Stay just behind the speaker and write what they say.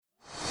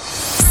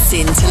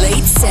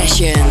Scintillate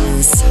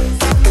Sessions.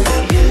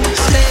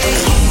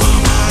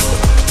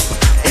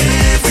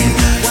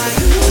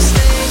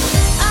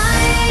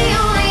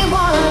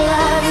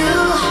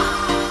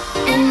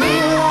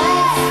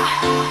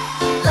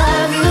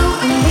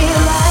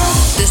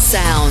 The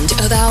sound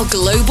of our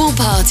global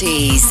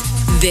parties.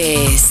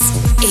 This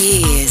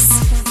is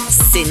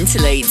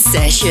Scintillate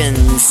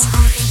Sessions.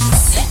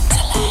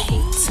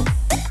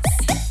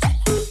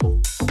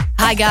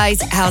 Hi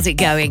guys, how's it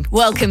going?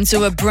 Welcome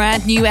to a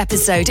brand new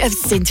episode of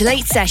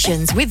Scintillate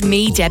Sessions with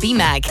me, Debbie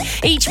Mag.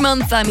 Each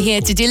month I'm here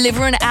to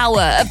deliver an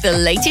hour of the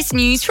latest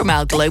news from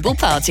our global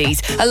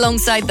parties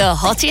alongside the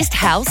hottest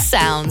house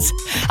sounds.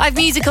 I've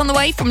music on the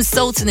way from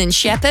Sultan and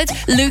Shepherd,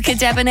 Luca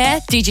Debonair,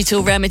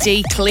 Digital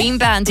Remedy, Clean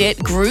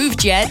Bandit, Groove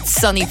Jet,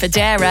 Sonny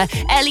Fodera,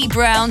 Ellie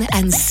Brown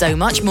and so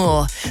much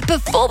more.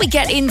 Before we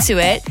get into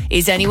it,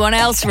 is anyone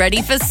else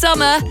ready for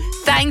summer?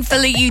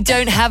 Thankfully you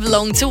don't have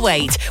long to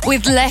wait.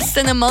 With less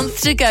than a month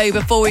to go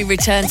before we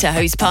return to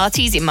host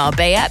parties in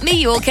Marbella,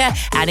 Mallorca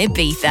and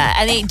Ibiza,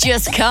 and it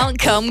just can't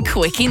come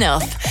quick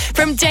enough.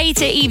 From day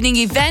to evening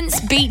events,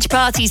 beach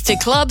parties to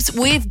clubs,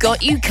 we've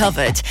got you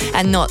covered.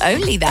 And not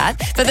only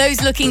that, for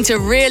those looking to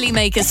really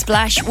make a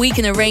splash, we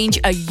can arrange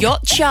a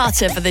yacht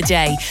charter for the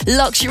day,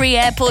 luxury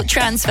airport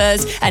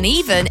transfers, and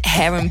even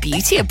hair and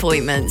beauty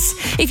appointments.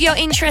 If you're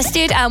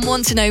interested and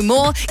want to know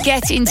more,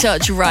 get in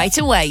touch right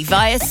away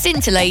via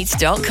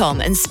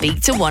scintillate.com and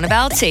speak to one of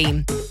our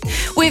team.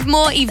 With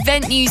more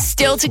event news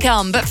still to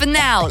come, but for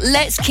now,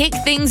 let's kick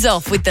things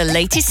off with the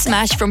latest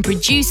smash from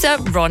producer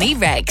Ronnie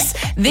Rex.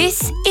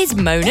 This is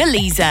Mona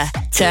Lisa.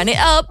 Turn it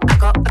up. I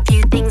got a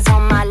few things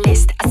on my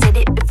list. I said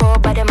it before,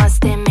 but I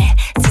must admit,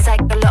 seems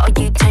like a lot of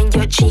you turn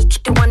your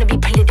cheek. Don't wanna be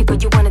political,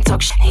 you wanna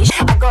talk shit.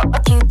 I got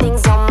a few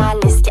things on my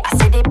list. Yeah, I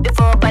said it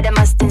before, but I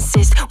must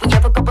insist. We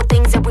have a couple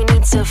things that we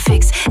need to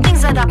fix.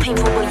 Things that are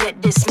painful will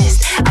get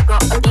dismissed. I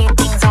got a few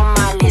things on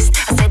my list.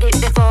 I said it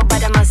before,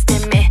 but I must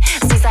admit,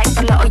 seems like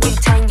a lot of you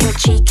turn your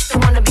cheek.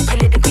 Don't wanna be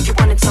political, you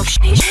wanna talk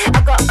shit.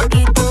 I got a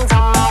few things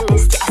on my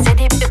list. Yeah, I said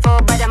it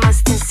before, but I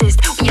must insist.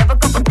 We have a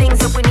couple things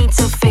that we need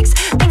to fix.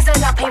 Things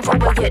that are painful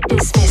will get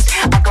dismissed.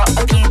 I got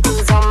a few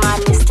things on my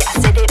list. Yeah,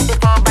 I said it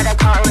before, but I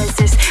can't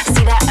resist.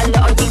 See that a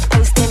lot of you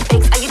posting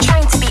pics. Are you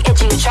trying to be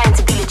edgy? You're trying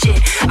to be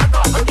legit. I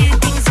got a few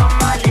things on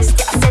my list.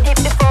 Yeah, I said it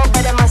before,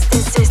 but I must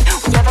insist.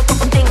 We have a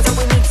couple things that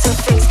we need to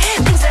fix.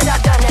 Things that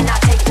are done and I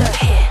take the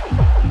hit.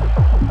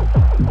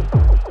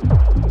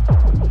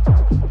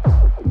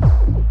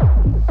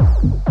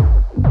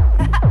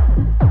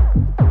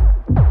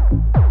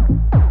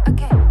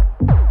 Okay,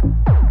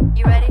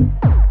 you ready?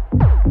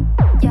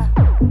 Yeah.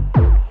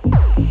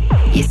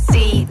 You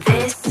see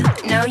this?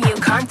 No, you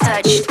can't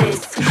touch this.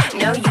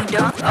 No, you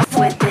don't off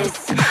with this.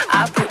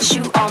 I put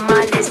you on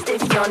my list.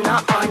 If you're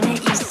not on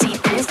it, you see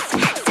this.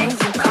 Say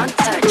you can't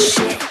touch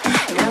it.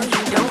 No,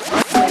 you don't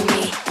off with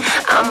me.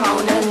 I'm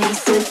Mona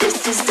Lisa.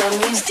 This is the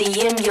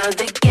museum. You're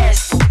the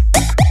guest.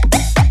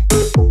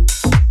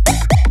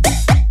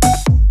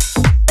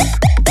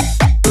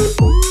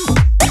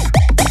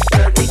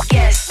 You're the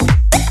guest.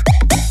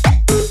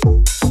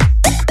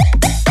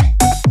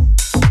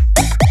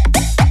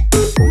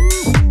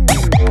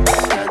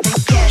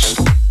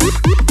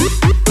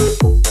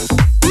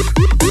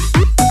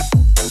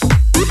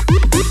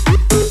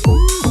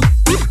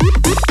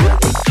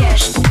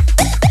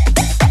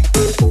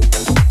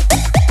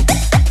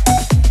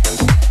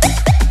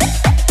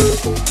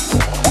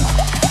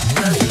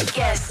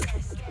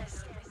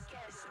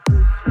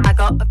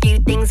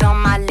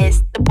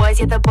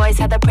 The boys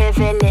have the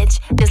privilege,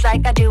 just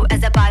like I do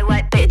as a bi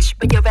white bitch.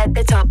 But you're at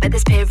the top of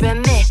this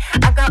pyramid.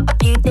 I got a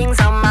few things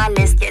on my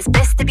list. Yeah, it's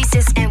best to be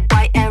cis and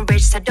white and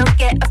rich, so don't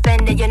get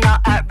offended, you're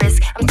not at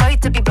risk. I'm sorry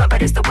to be blunt,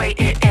 but it's the way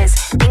it is.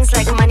 Things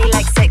like money,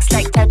 like sex,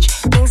 like touch.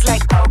 Things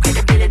like power,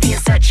 credibility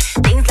and such.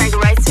 Things like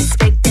rights,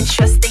 respect and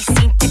trust. They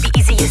seem to be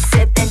easier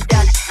said than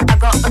done. I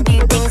got a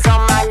few things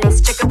on my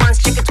list. Check it once,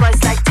 check it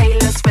twice like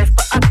Taylor Swift.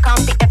 But I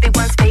can't be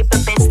everyone's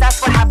favorite bitch.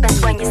 That's what happens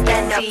when you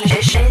stand up.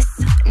 This,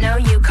 no,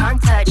 you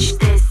can't touch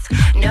this.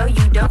 No,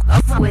 you don't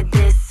off with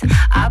this.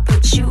 I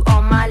put you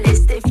on my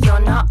list. If you're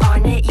not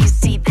on it, you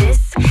see this.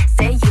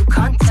 Say you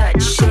can't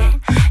touch it.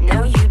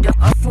 No, you don't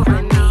off with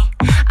me.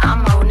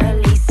 I'm Mona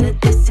Lisa.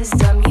 This is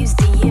the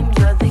museum.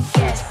 You're the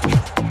guest.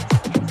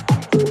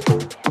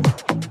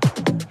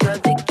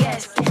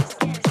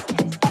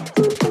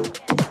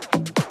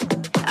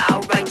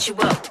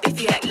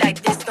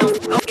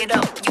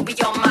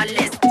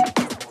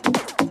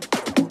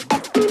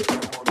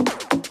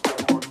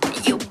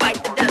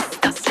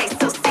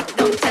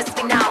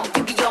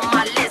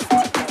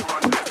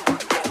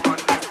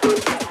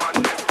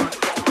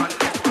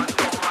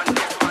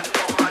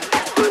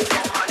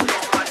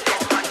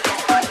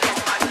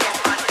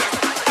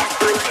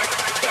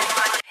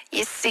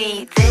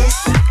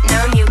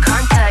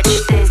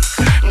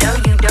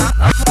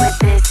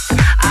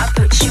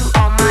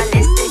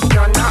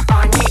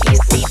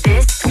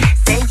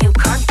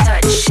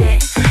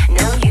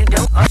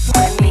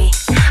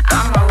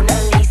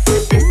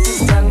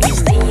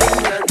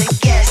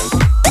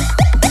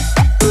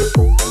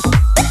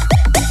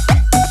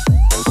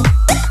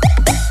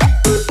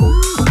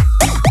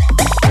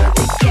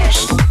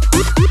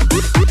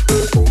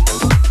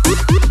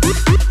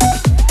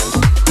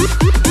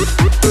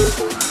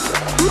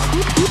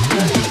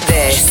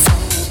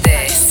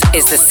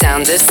 is the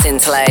sound of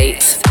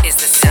Scintillate. Is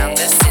the sound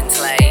of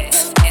Scintillate.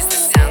 Is the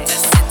sound of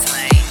Scintillate.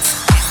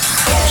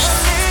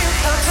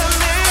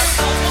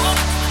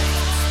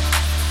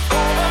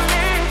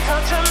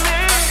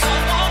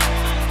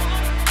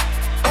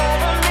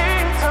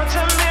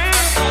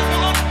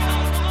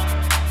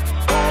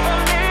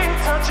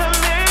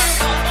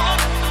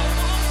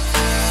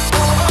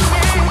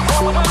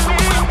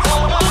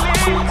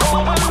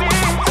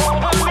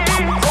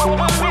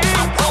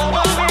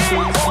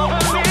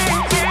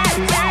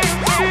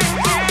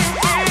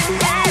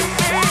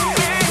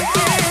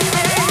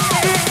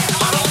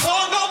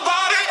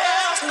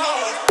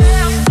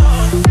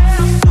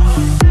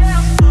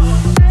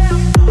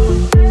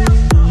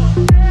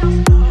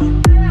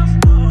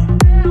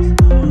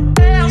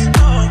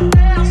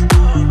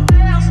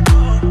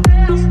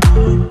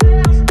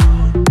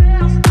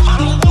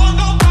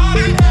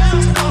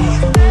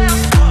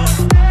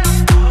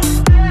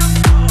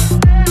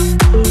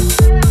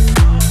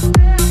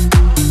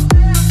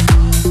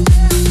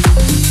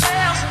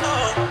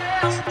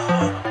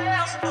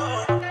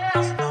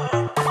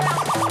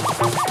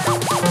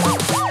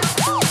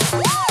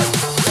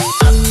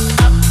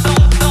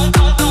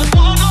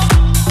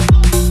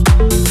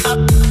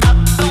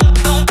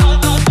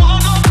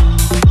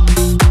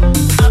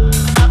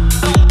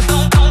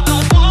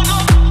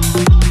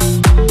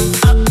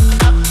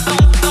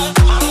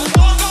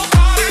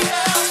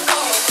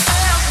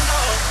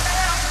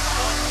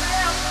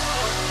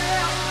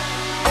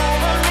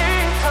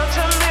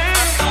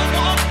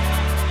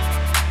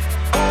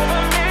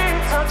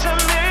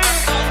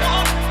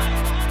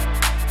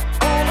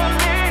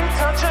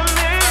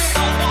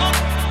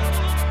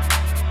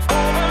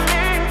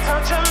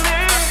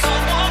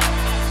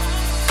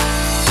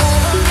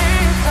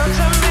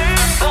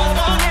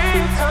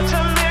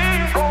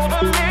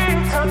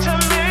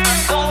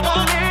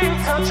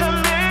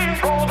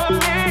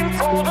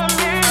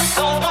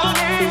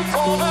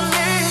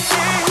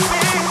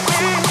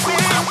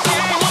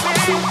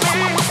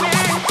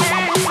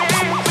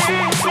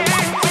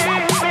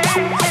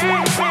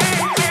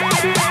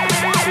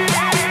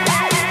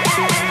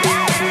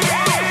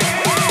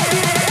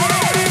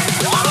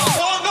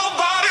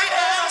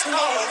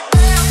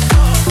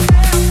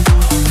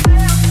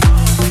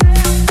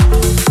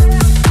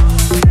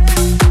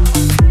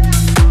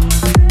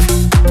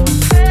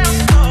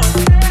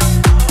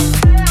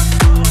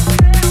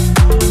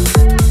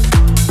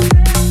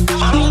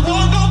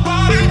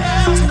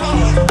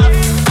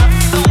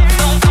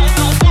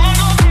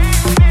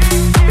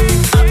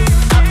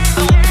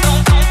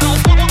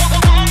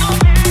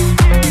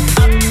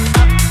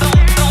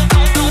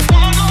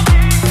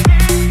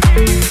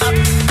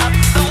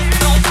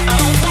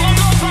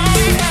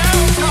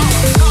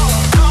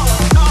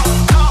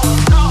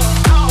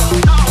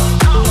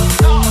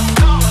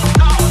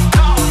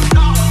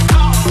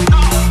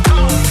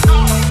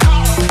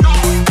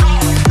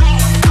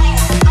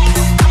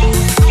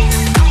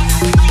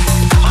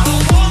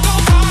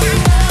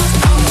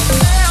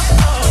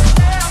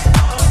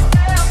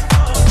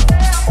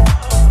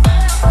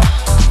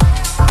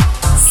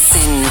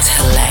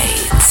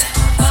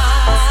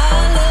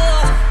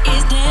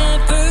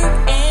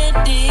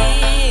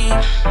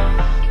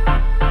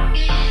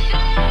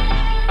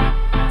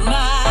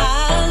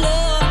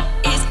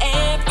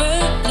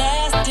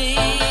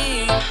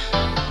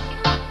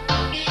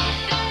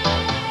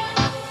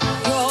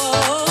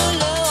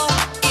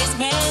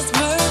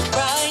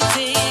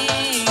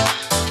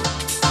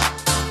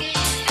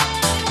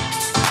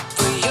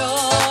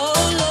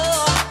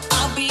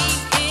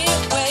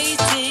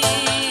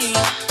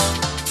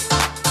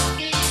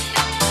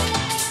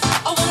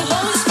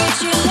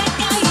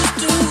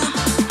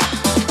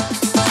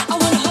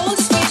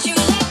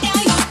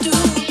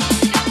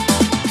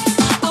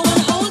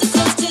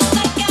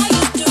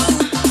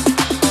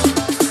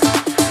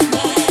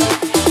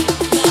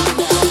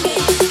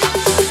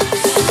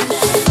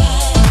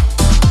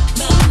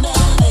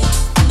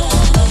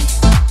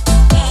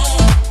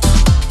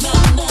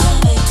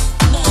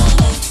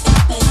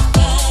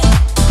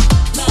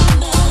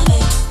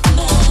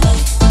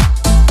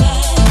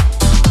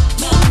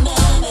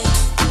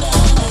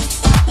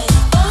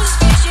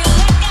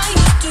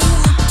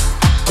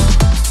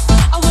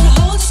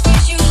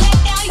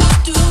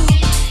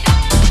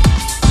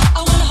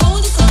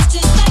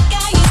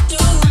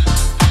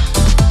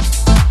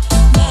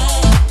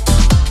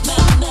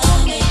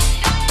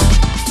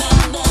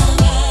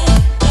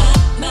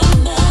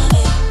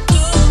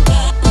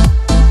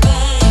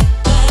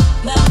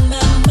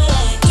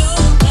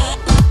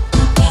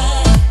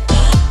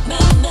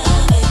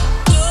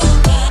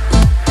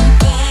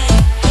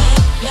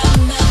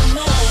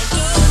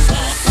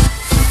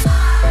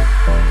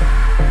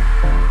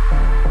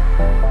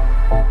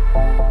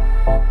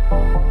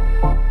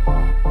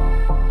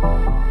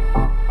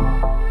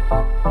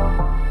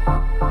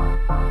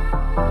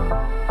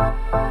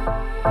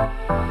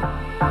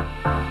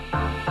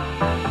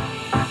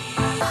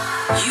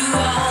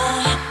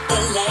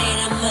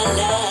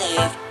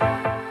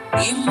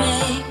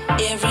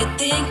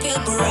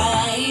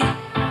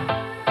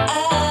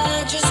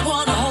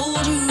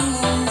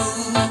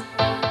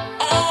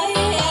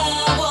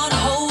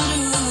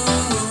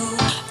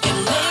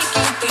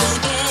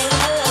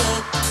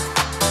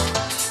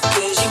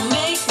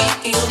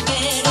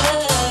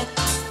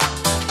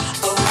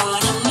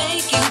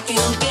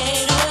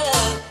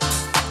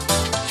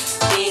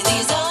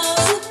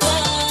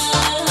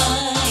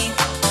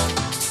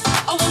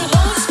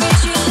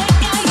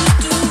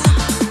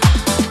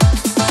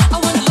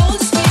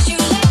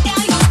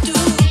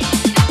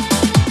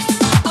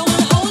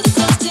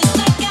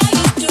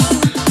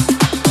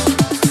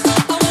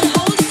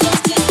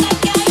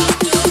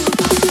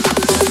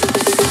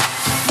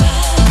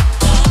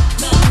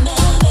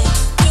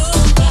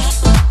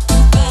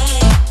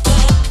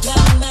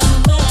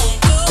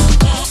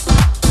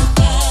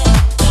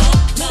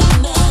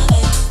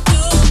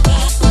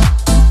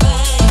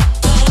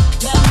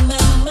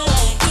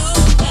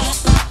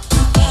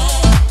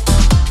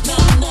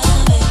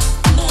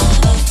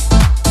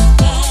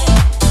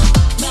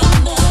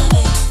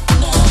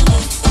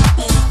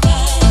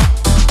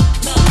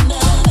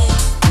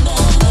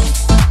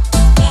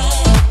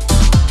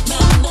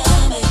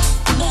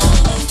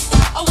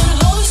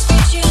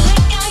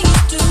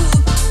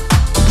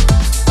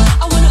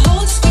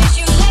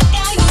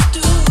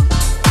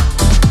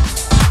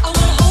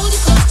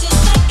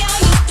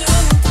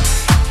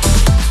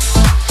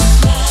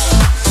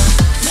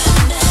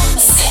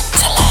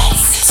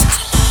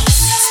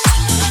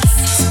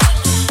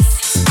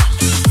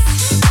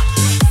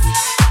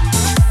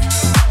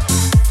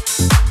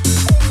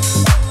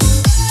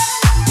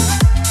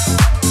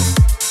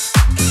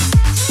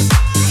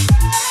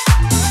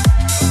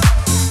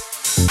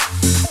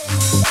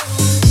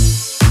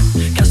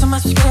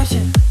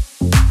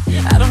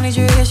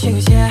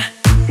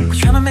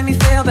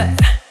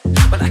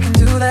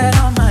 that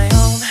on my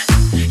own.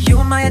 You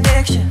are my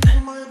addiction.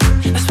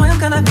 That's why I'm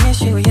gonna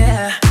miss you,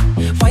 yeah.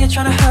 Why you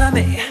tryna hurt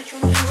me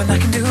when I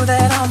can do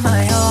that on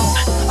my own?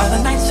 All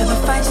the nights and the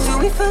fights till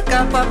we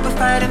forgot what we're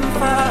fighting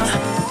for.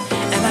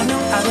 And I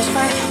knew I was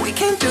right. We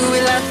can't do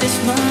it like this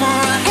no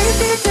more. I hate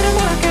that it didn't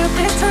work out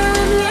this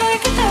time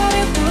like I thought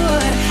it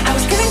would. I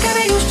was getting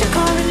kinda used to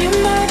calling you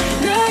mine.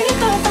 Now you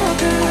don't feel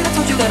good. I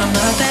told you that I'm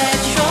not that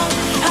strong.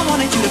 I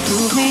wanted you to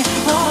prove me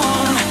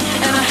wrong.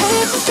 And I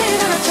hate to say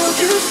that I told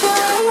you so,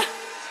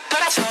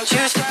 but I told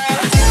you so.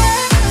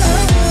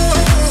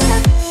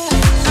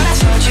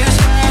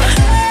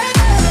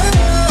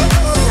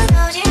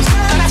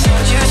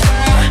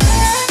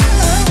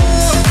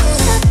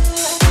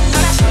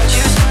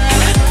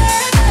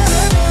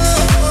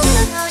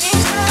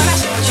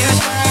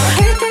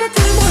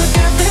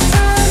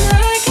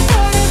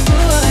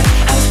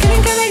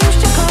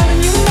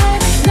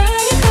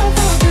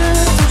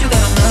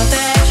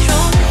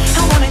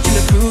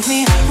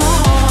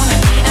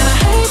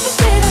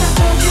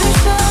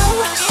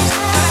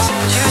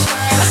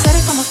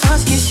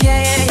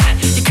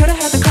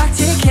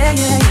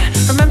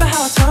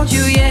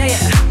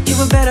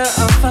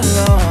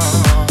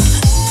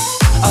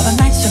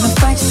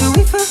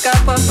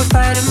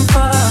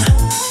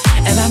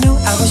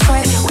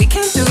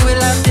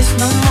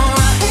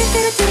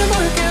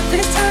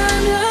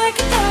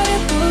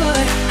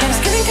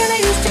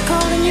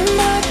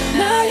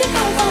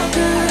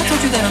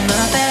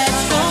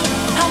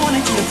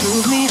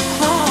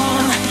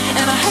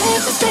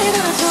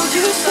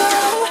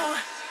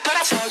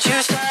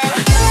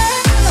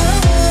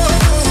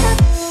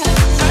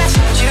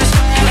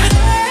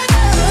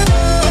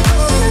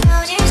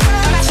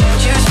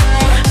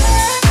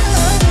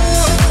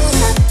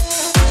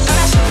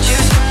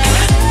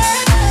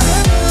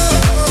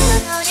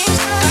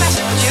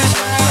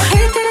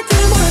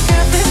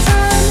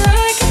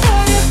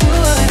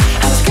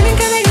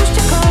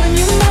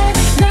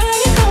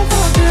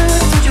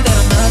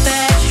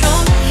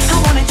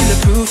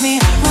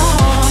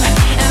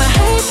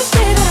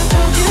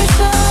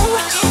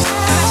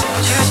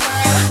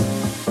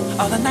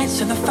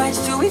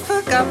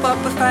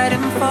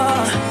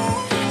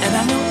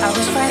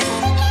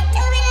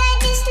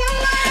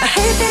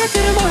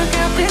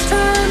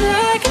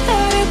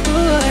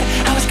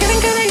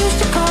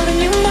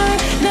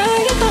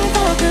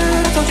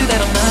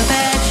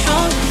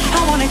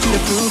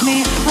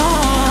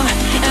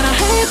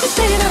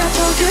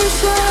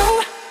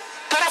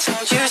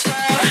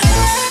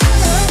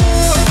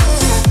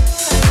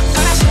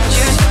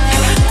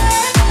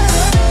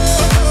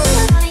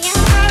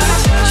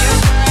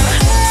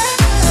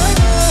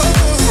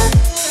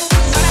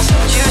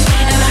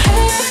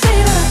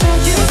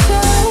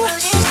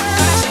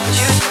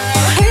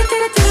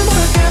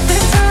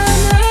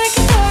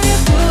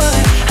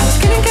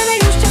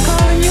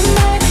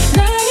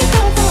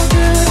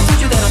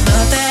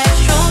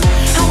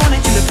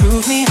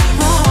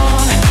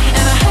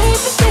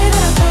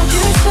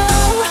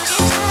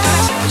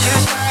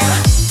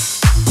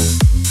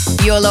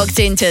 Logged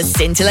into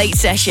Scintillate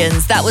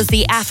Sessions. That was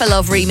the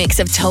Afalov remix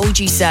of Told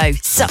You So.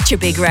 Such a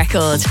big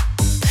record.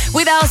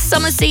 With our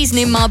summer season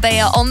in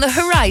Marbella on the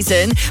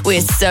horizon,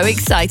 we're so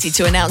excited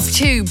to announce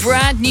 2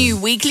 brand new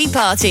weekly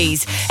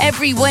parties.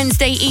 Every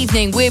Wednesday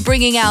evening, we're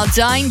bringing our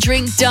dine,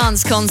 drink,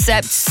 dance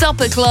concept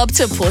Supper Club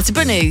to Puerto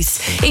Banús.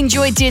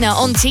 Enjoy dinner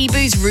on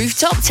Tibu's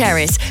rooftop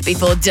terrace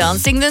before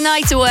dancing the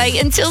night away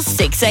until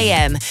 6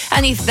 a.m.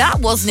 And if that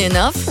wasn't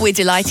enough, we're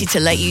delighted to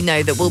let you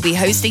know that we'll be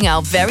hosting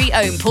our very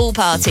own pool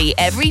party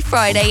every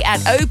Friday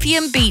at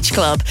Opium Beach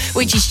Club,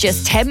 which is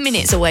just 10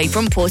 minutes away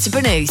from Puerto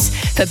Banús.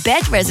 For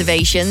bed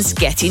reservations,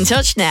 get in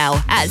touch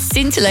now at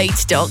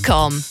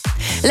scintillate.com.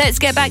 Let's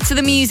get back to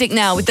the music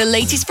now with the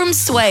latest from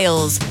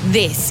Swales.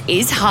 This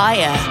is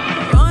Higher.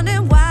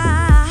 Running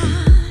wild,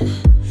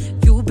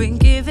 you've been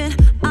giving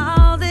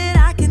all that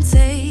I can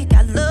take.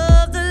 I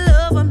love the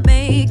love I'm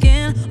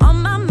making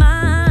on my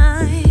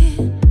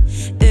mind.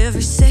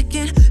 Every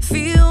second,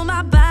 feel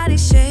my body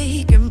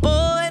shaking.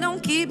 Boy,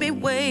 don't keep me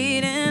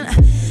waiting.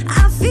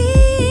 I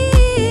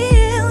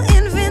feel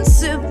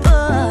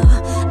invincible.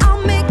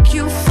 I'll make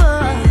you fall.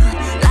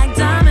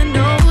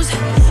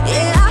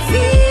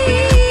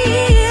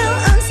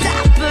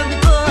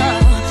 Unstoppable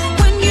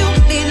when you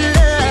need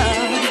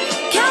love.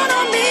 Count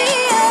on me.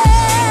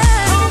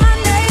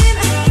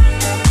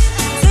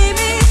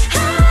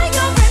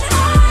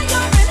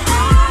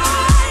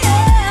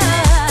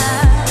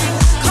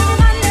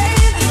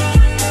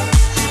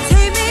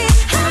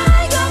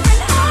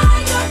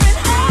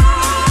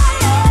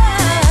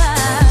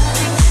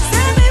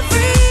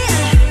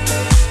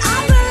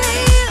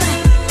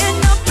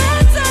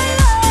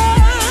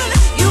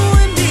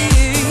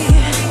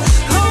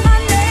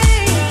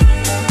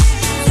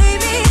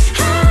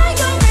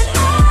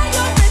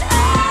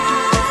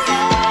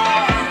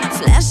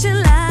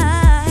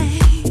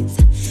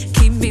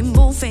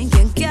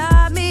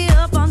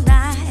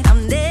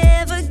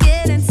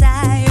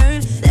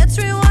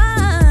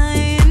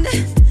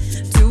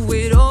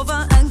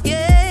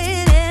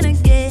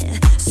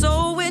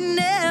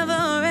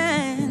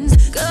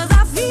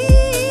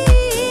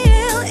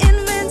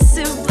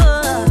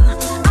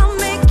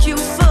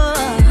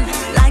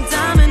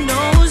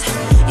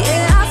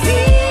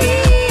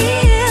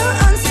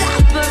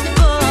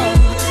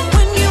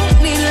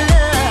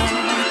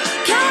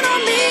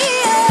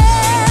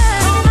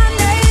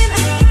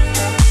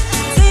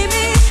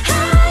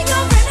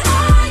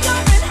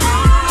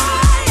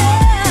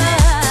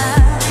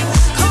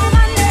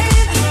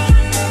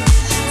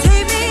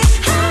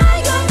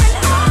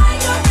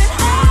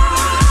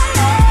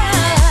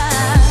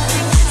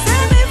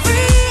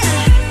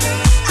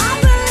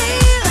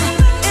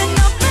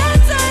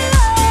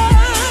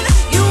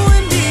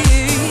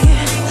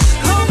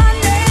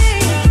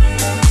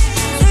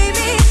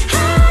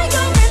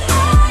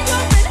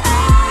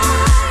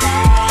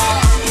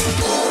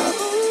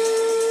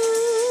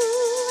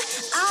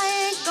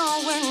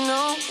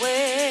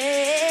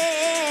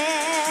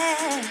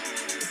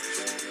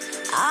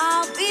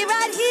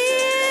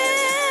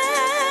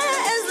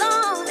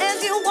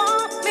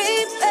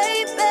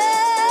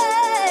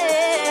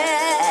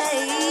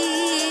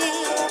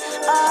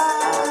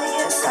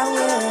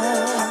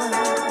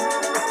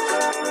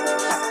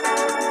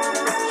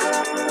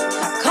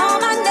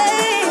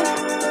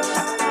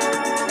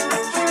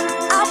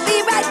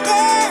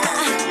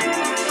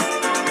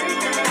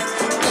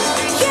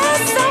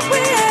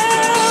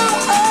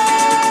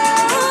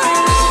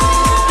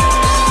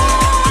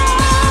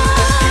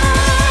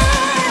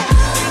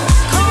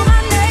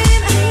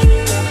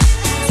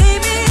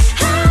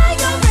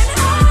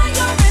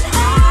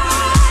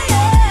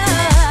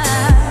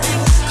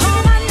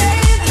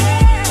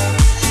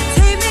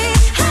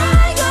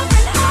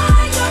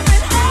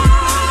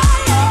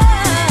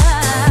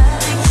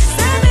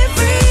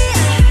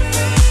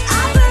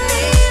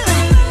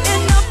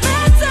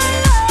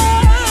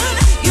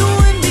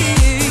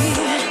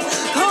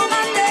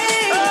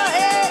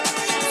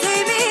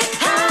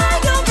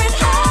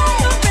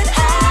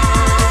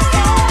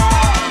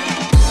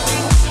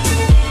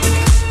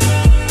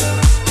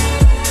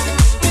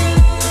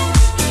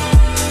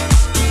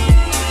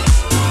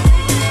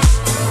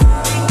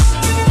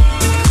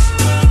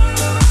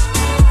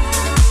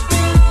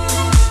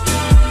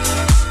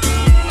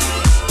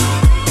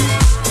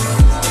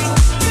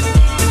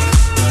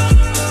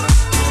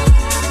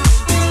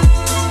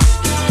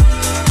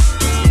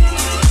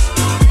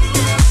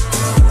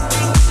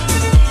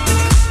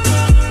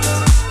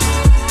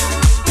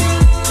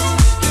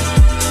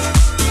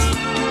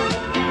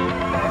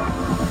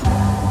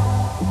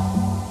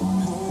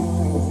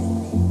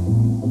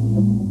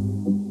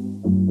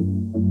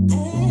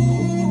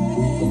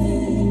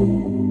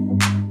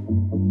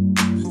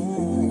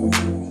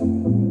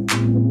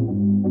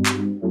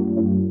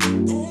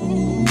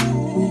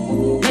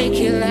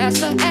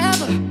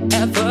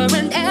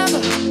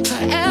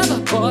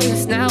 boy,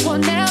 it's now or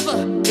never.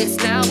 It's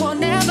now or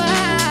never.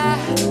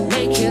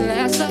 Make it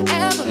last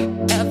forever,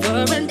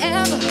 ever and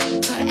ever,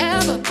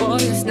 forever. Boy,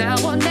 it's now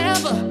or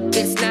never.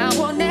 It's now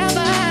or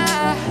never.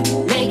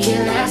 Make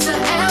it last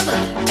forever,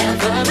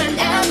 ever and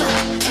ever,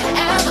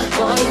 forever.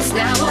 Boy, it's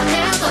now or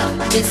never.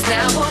 It's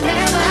now or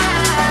never.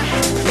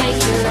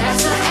 Make it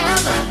last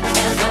forever,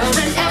 ever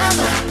and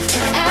ever,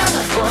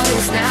 forever. Boy,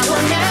 it's now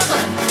or never.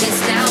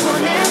 It's now or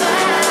never.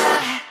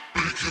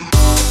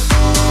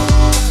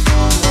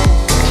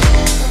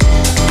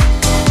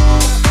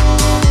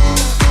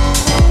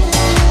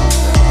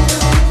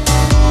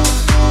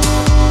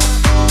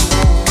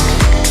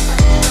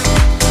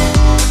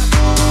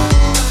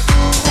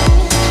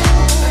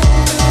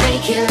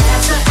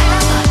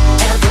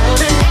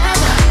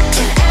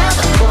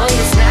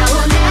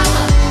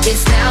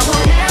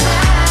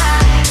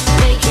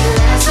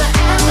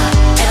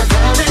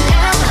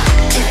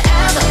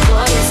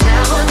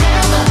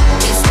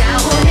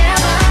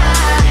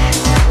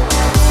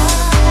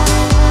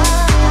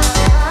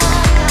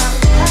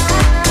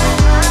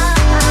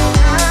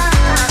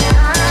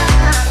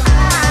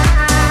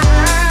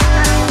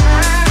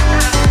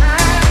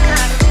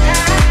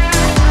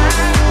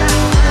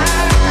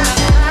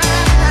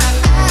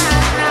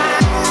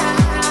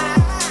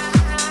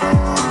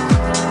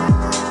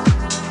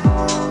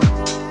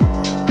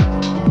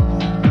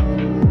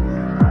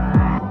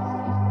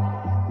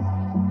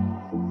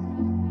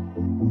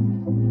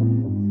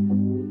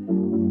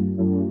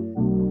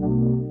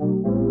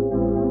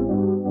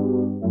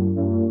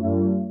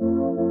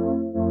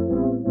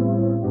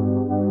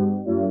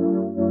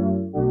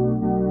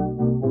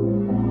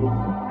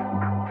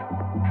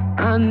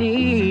 I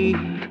need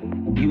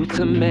you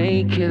to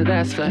make it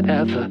last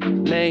forever,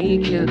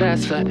 make it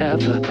last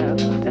forever.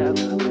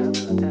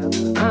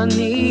 I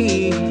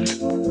need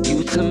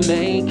you to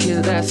make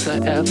it last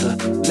forever,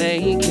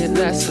 make it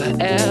last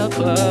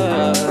forever,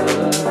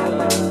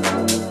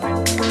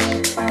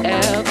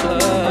 ever,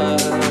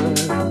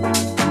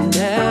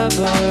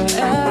 never,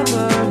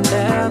 ever,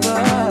 never,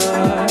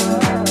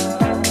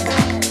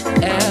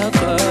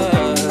 ever.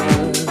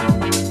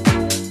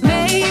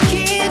 Make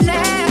it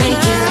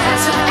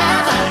last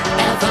forever,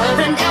 ever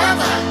and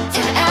ever,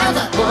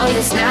 forever. Boy,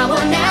 it's now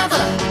or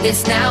never.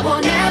 It's now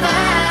or never.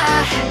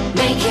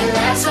 Make it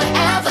last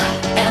forever,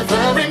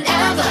 ever and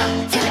ever,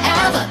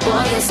 forever.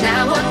 Boy, it's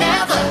now or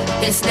never.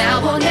 It's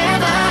now or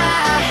never.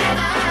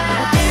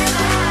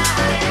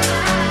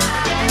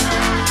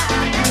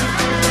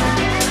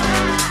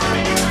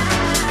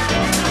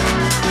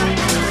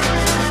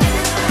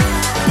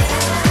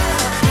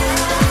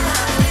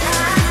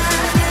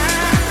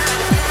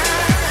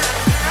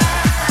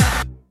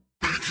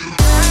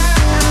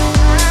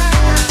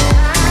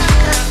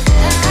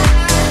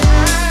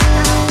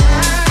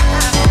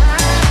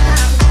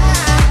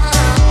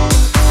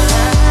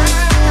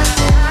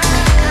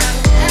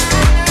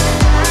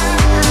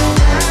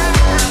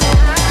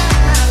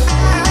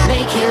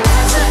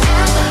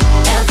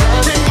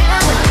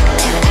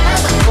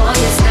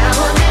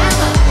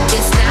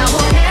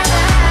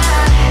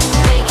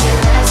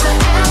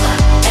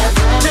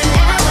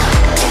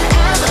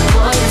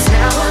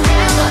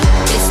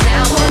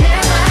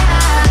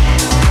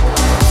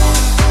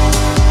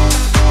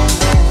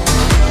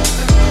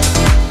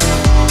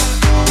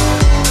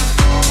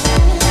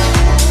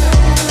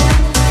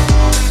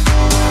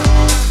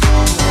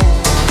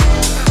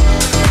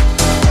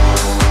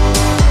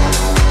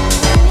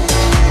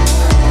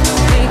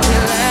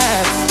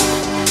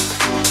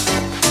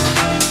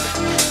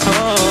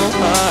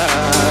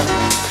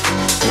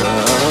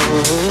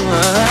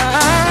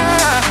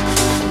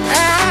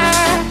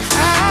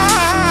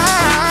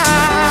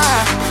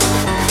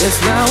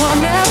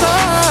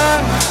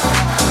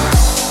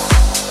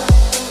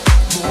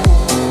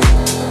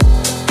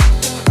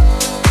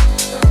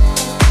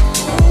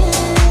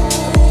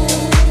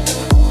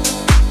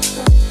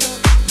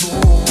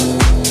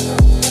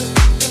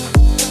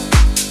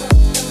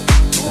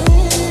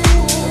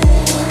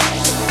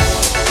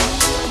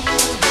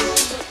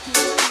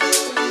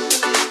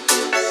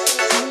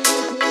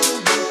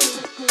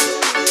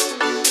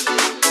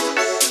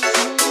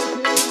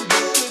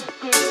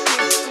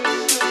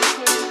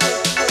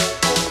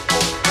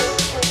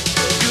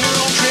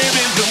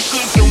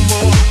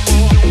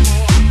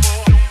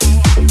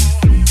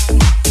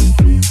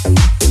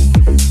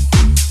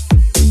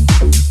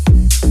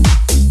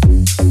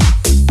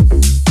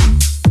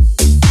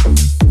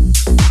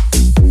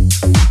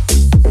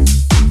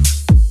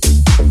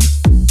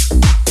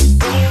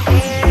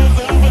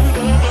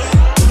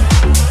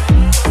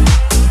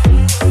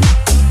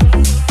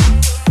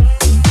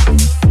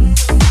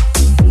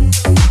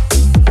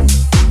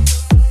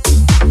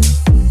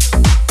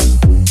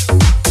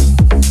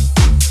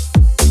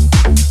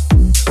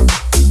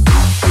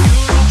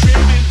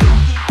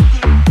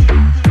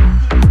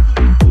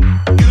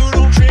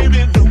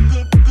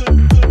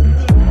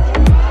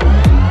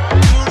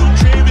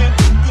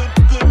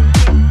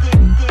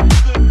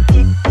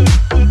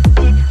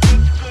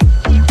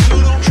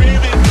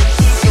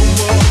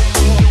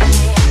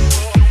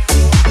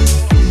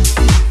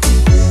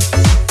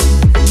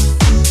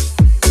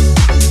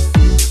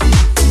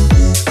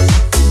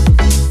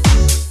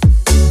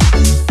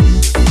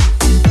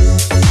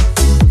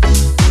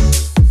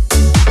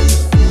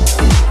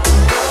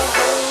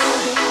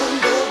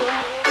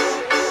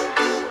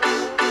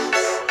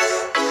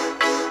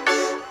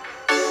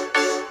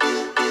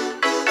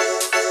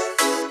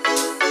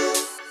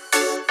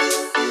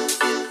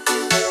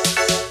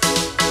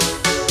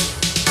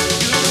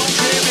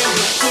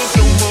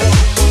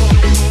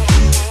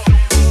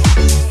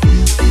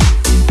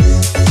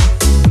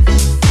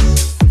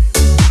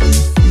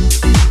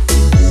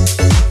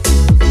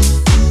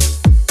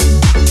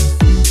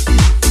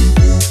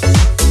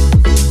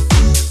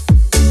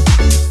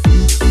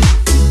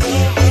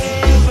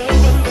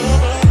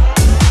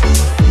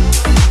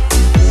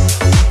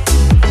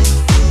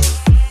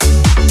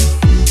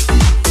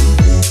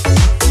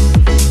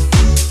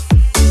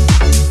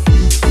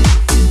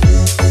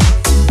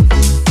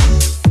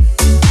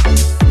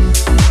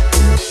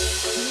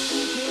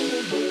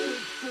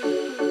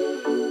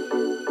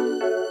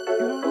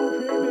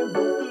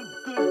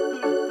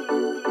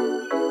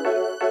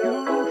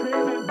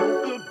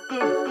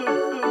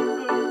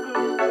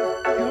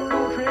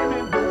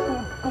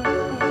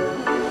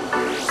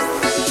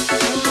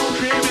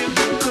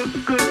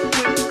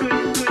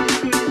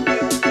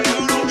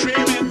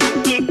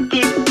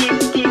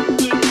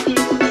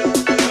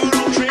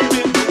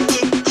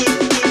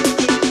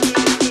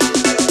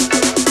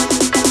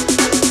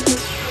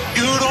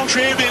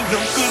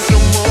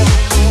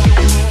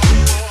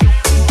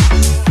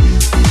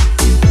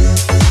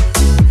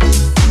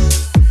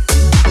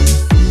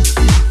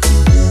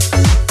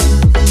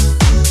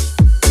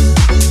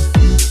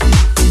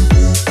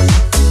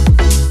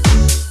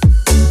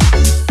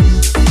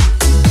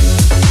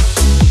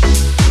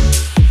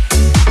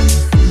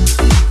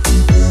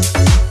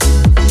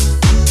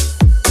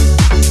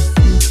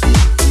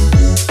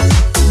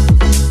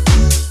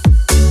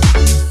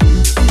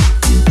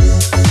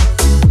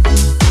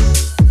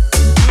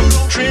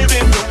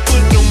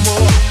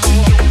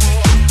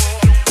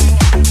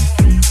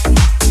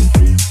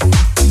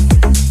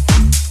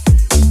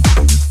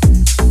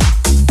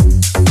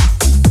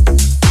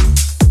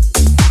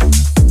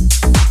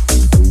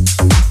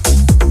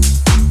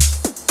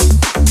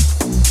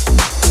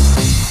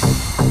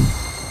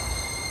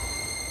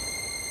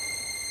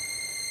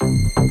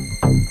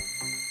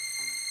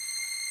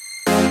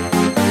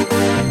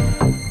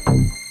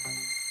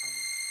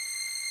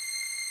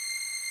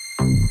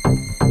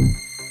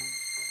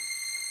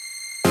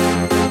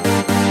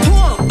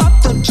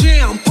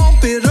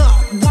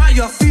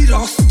 feet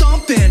are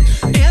stomping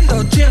and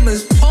the jam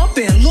is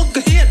pumping. Look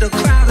ahead, the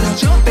crowd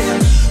is jumping.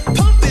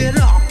 Pump it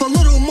up a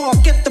little more,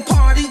 get the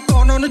party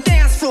going on the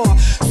dance floor.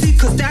 See,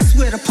 cause that's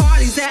where the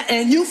party's at,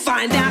 and you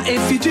find out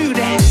if you do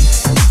that.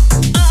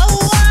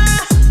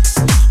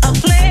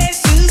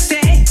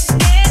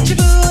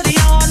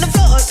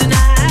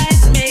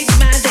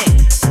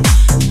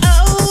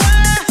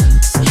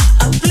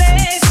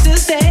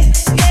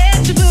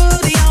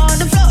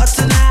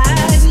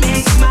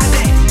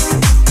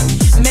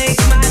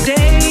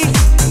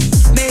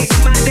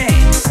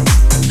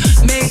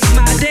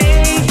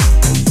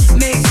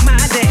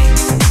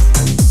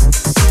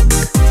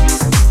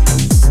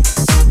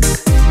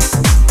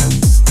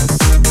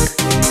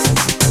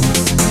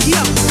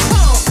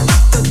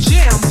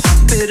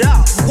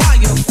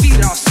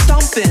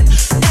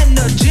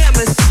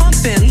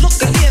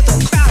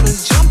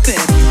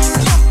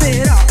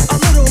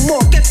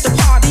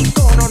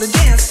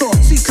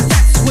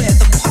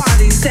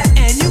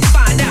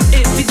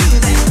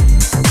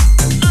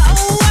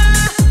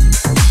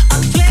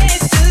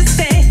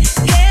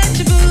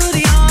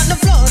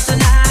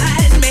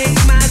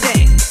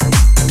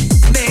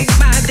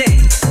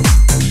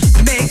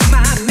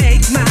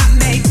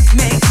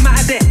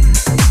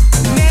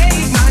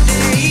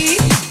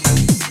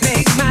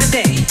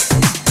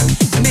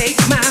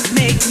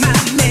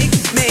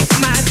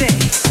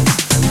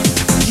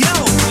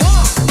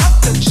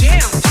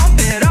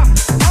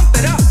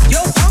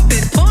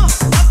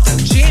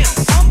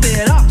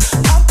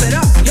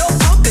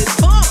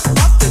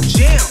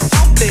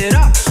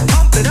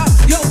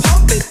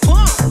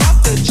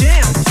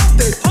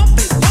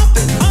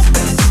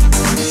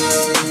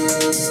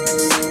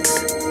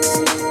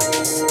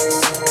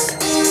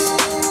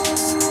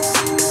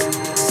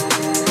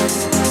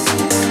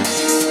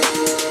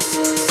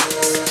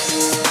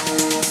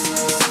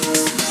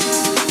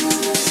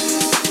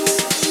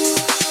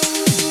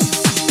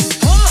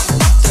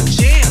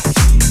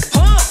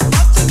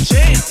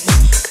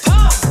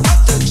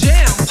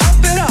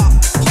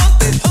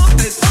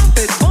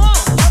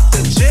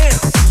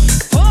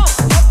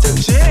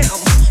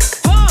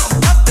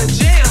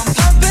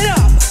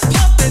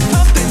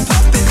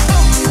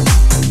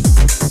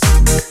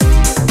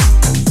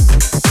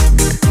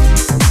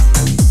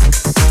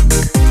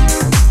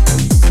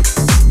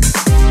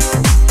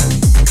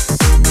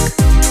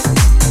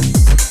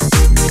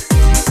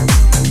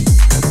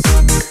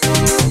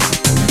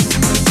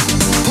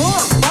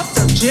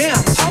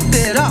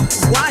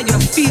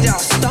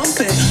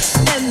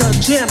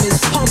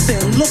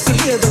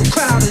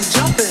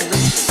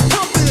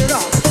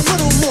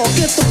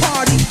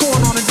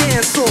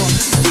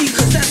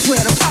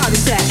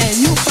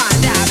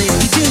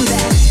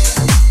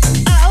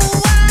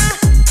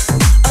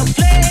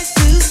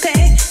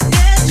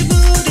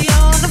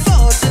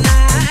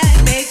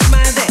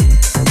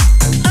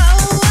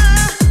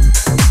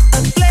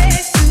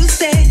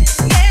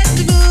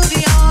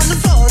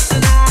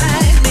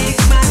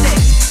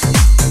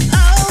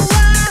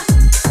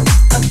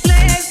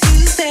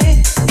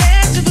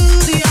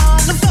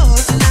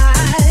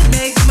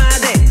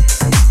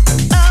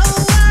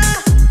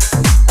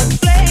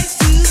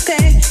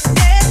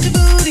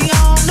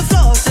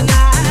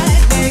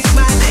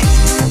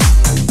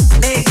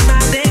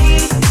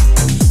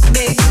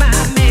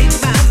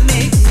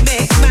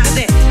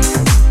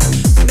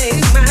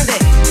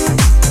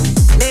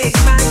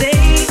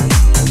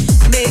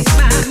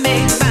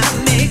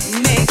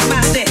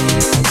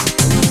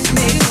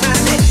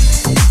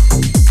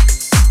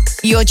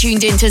 You're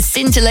tuned into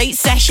Scintillate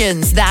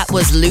Sessions. That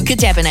was Luca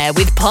Debonair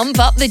with Pump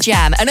Up the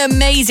Jam, an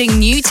amazing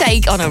new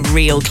take on a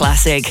real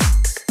classic.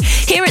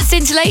 Here at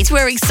Scintillate,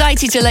 we're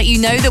excited to let you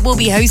know that we'll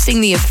be hosting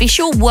the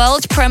official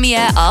world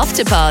premiere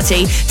after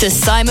party to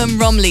Simon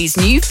Romley's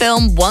new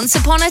film Once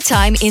Upon a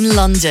Time in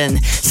London.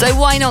 So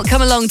why not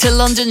come along to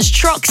London's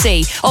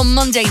Troxy on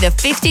Monday the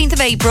 15th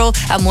of April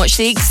and watch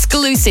the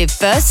exclusive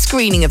first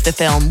screening of the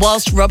film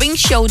whilst rubbing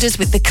shoulders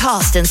with the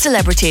cast and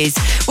celebrities.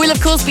 We'll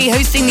of course be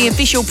hosting the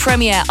official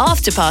premiere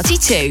after party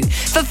too.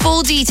 For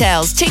full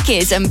details,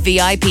 tickets and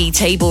VIP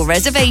table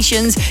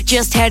reservations,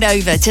 just head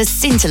over to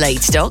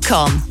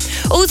scintillate.com.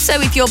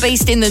 Also, if you're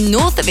based in the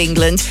north of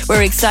England,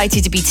 we're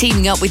excited to be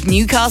teaming up with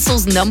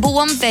Newcastle's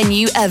 #1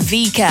 venue,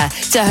 Avika,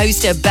 to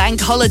host a bank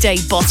holiday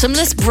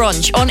bottomless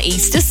brunch on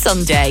Easter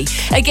Sunday.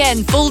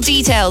 Again, full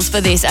details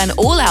for this and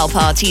all our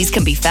parties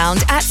can be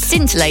found at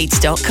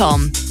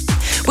scintillate.com.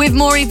 With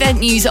more event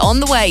news on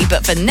the way,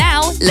 but for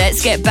now,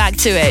 let's get back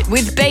to it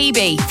with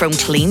Baby from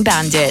Clean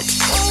Bandit.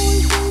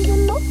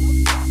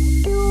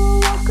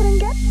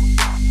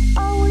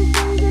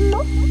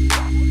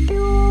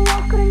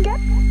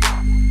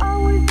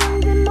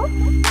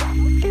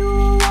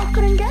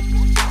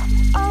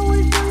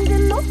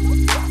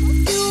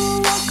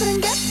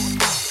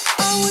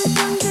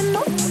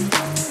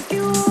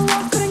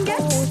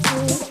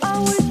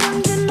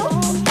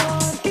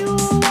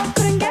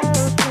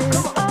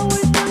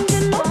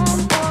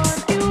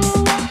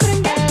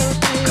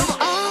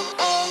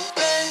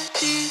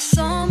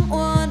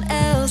 Someone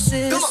else's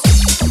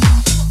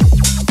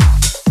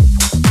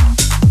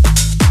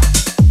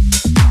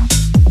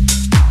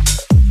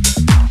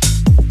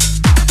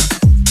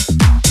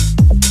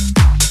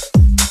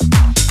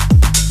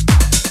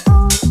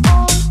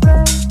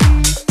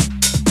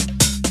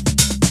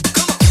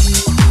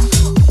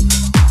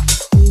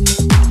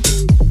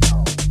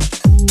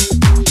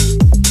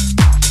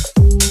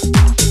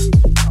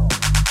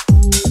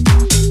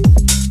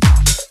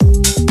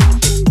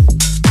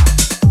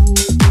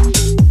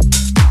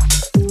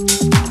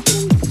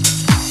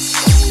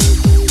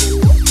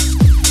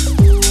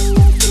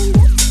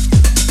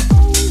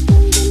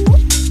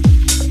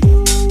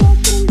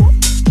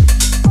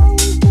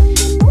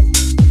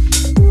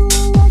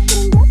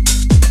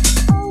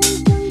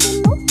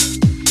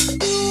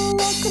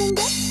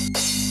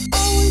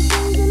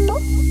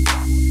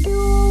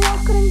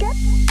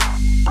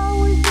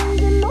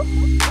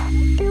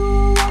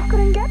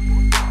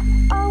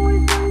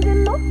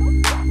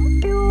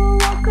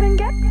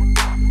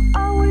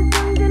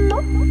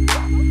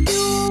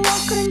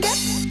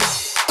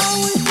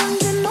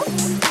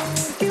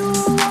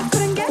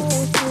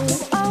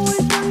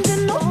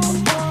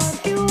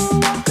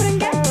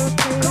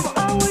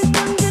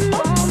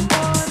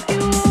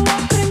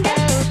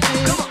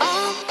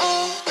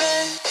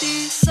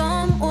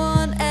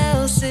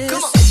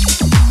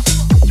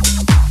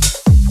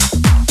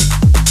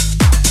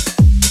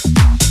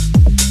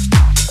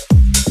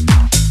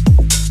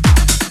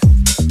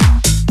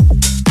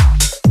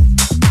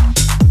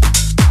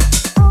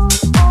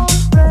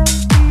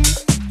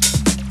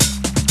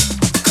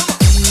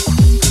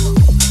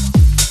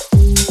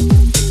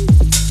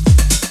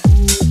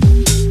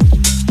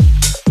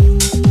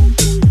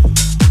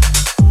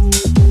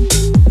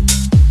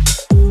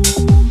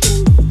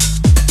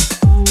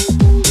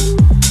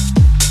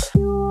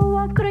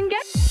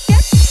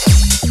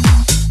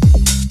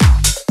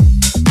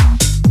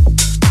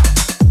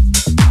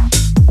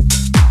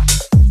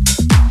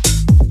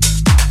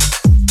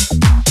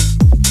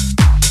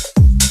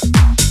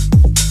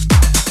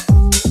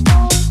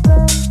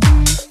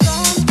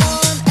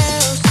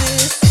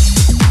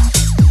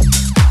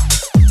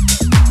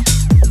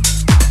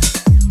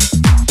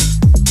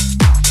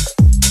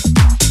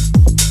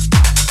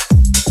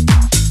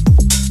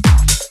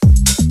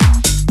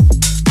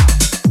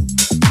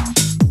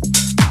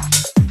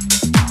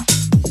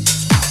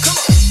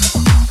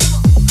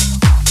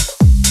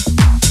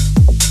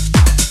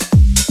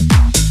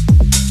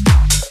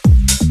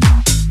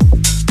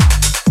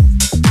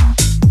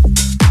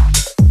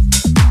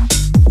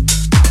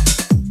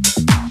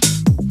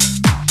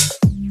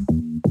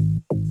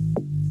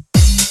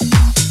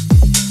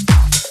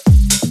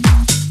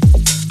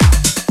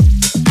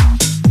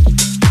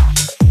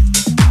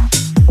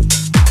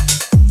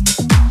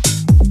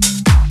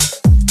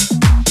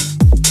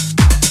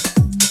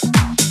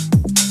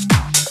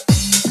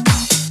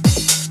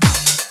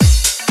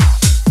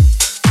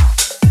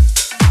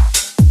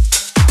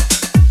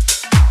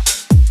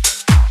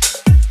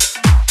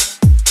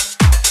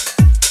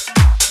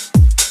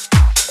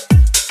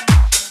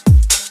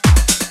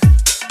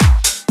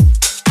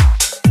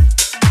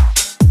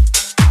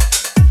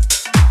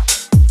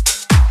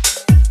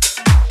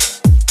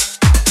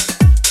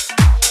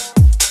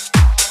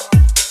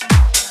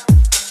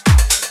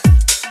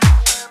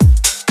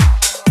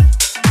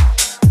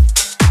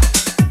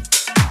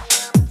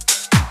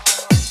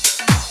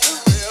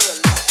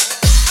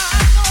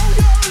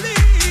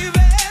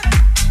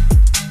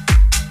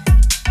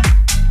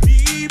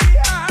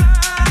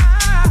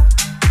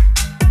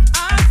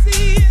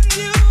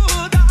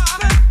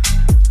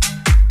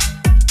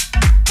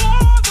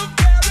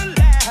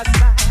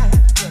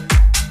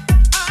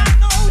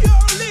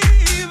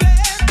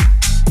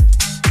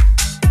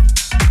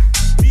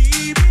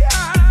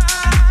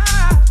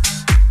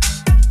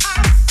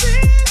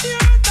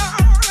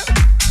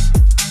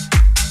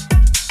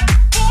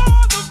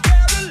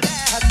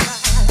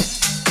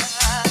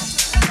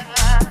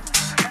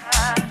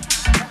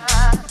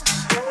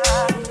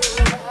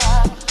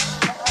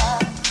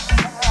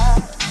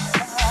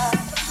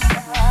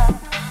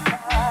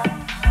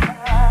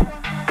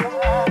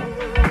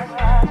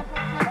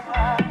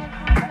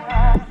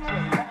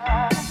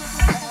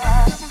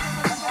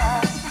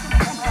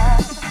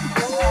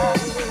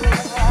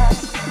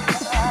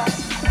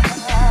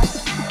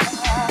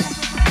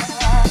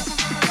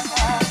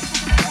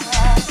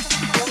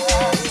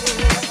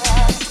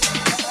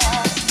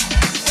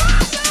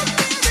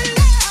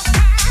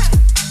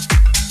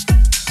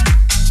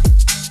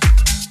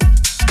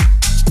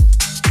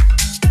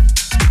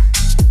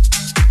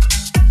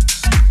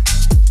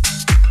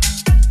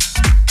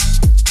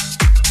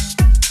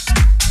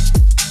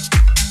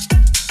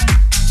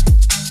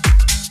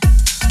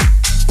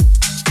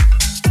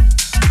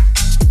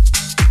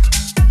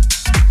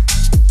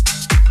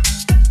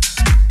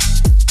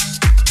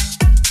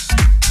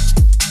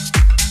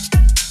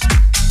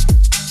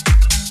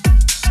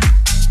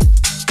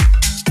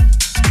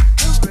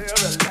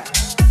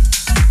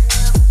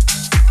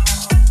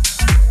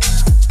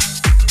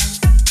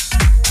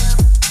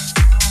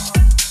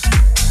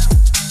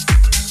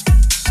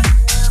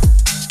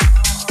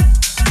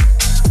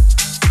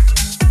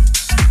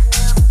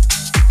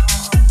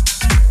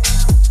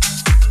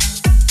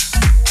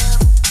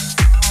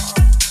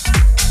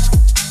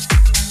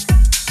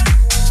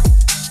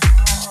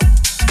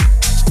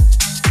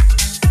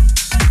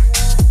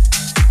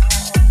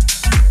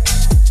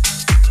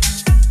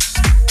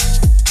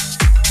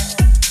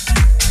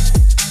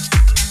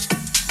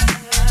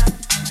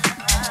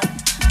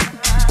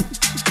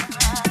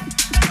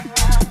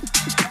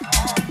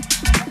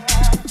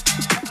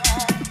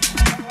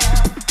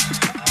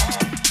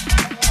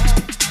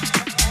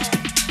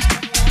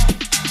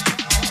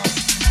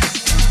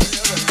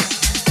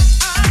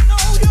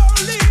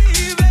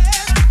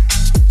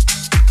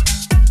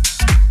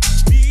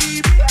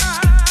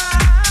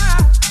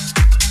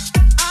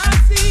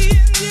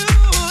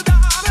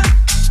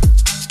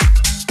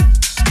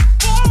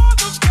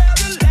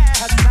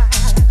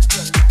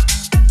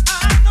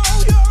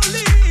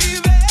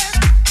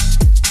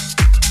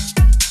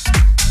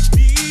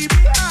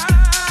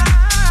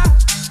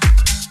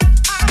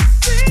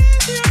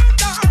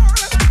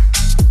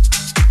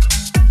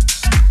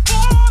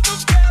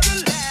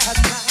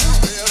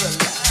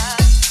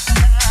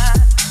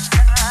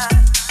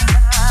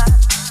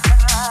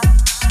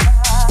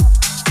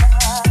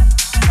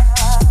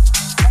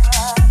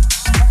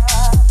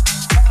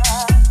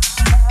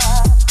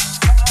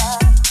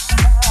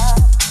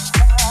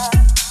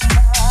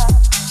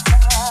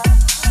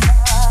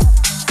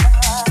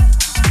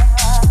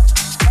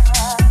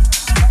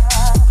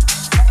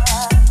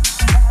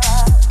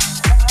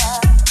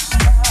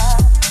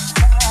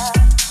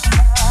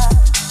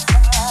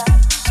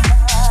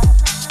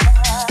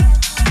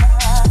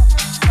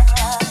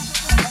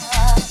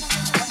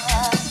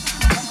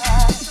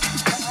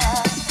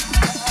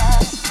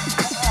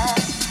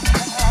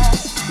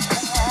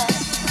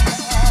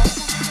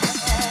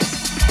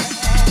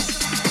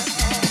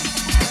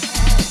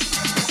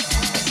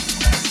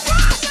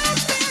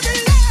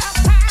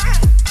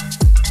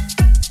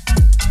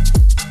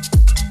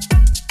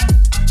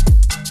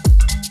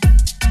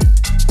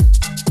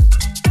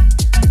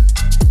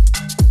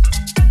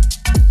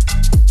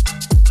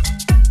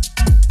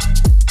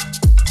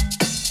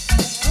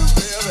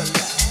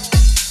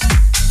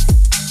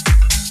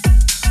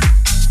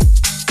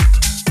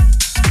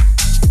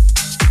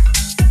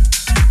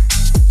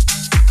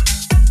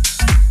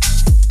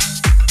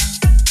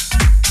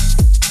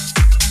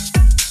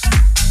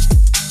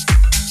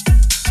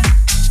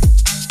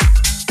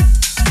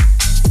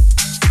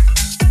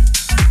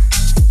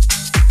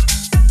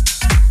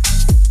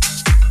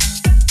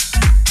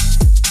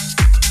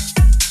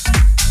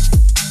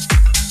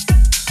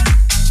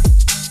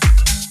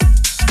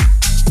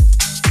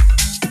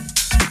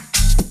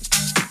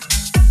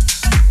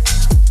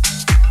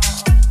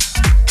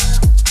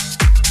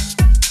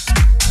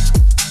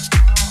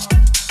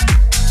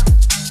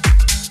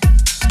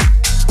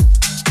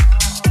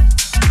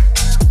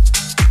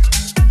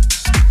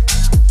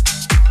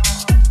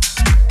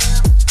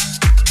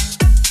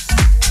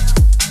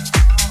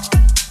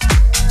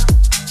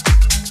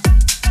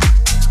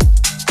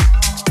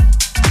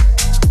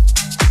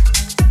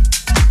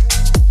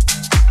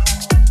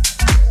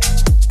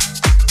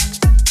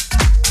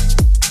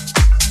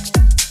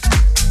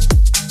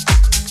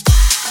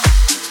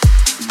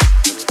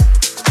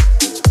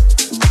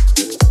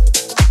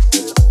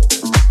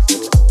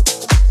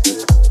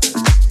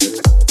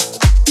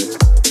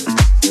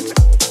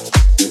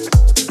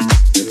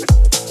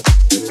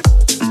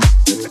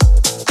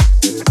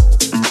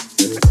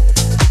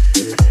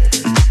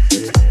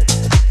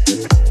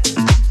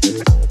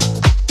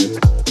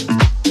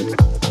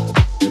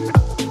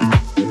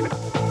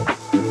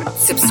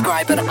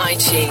subscribe on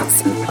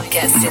iTunes.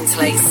 Get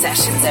Scintillate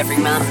sessions every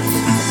month.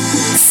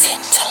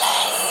 Scintillate.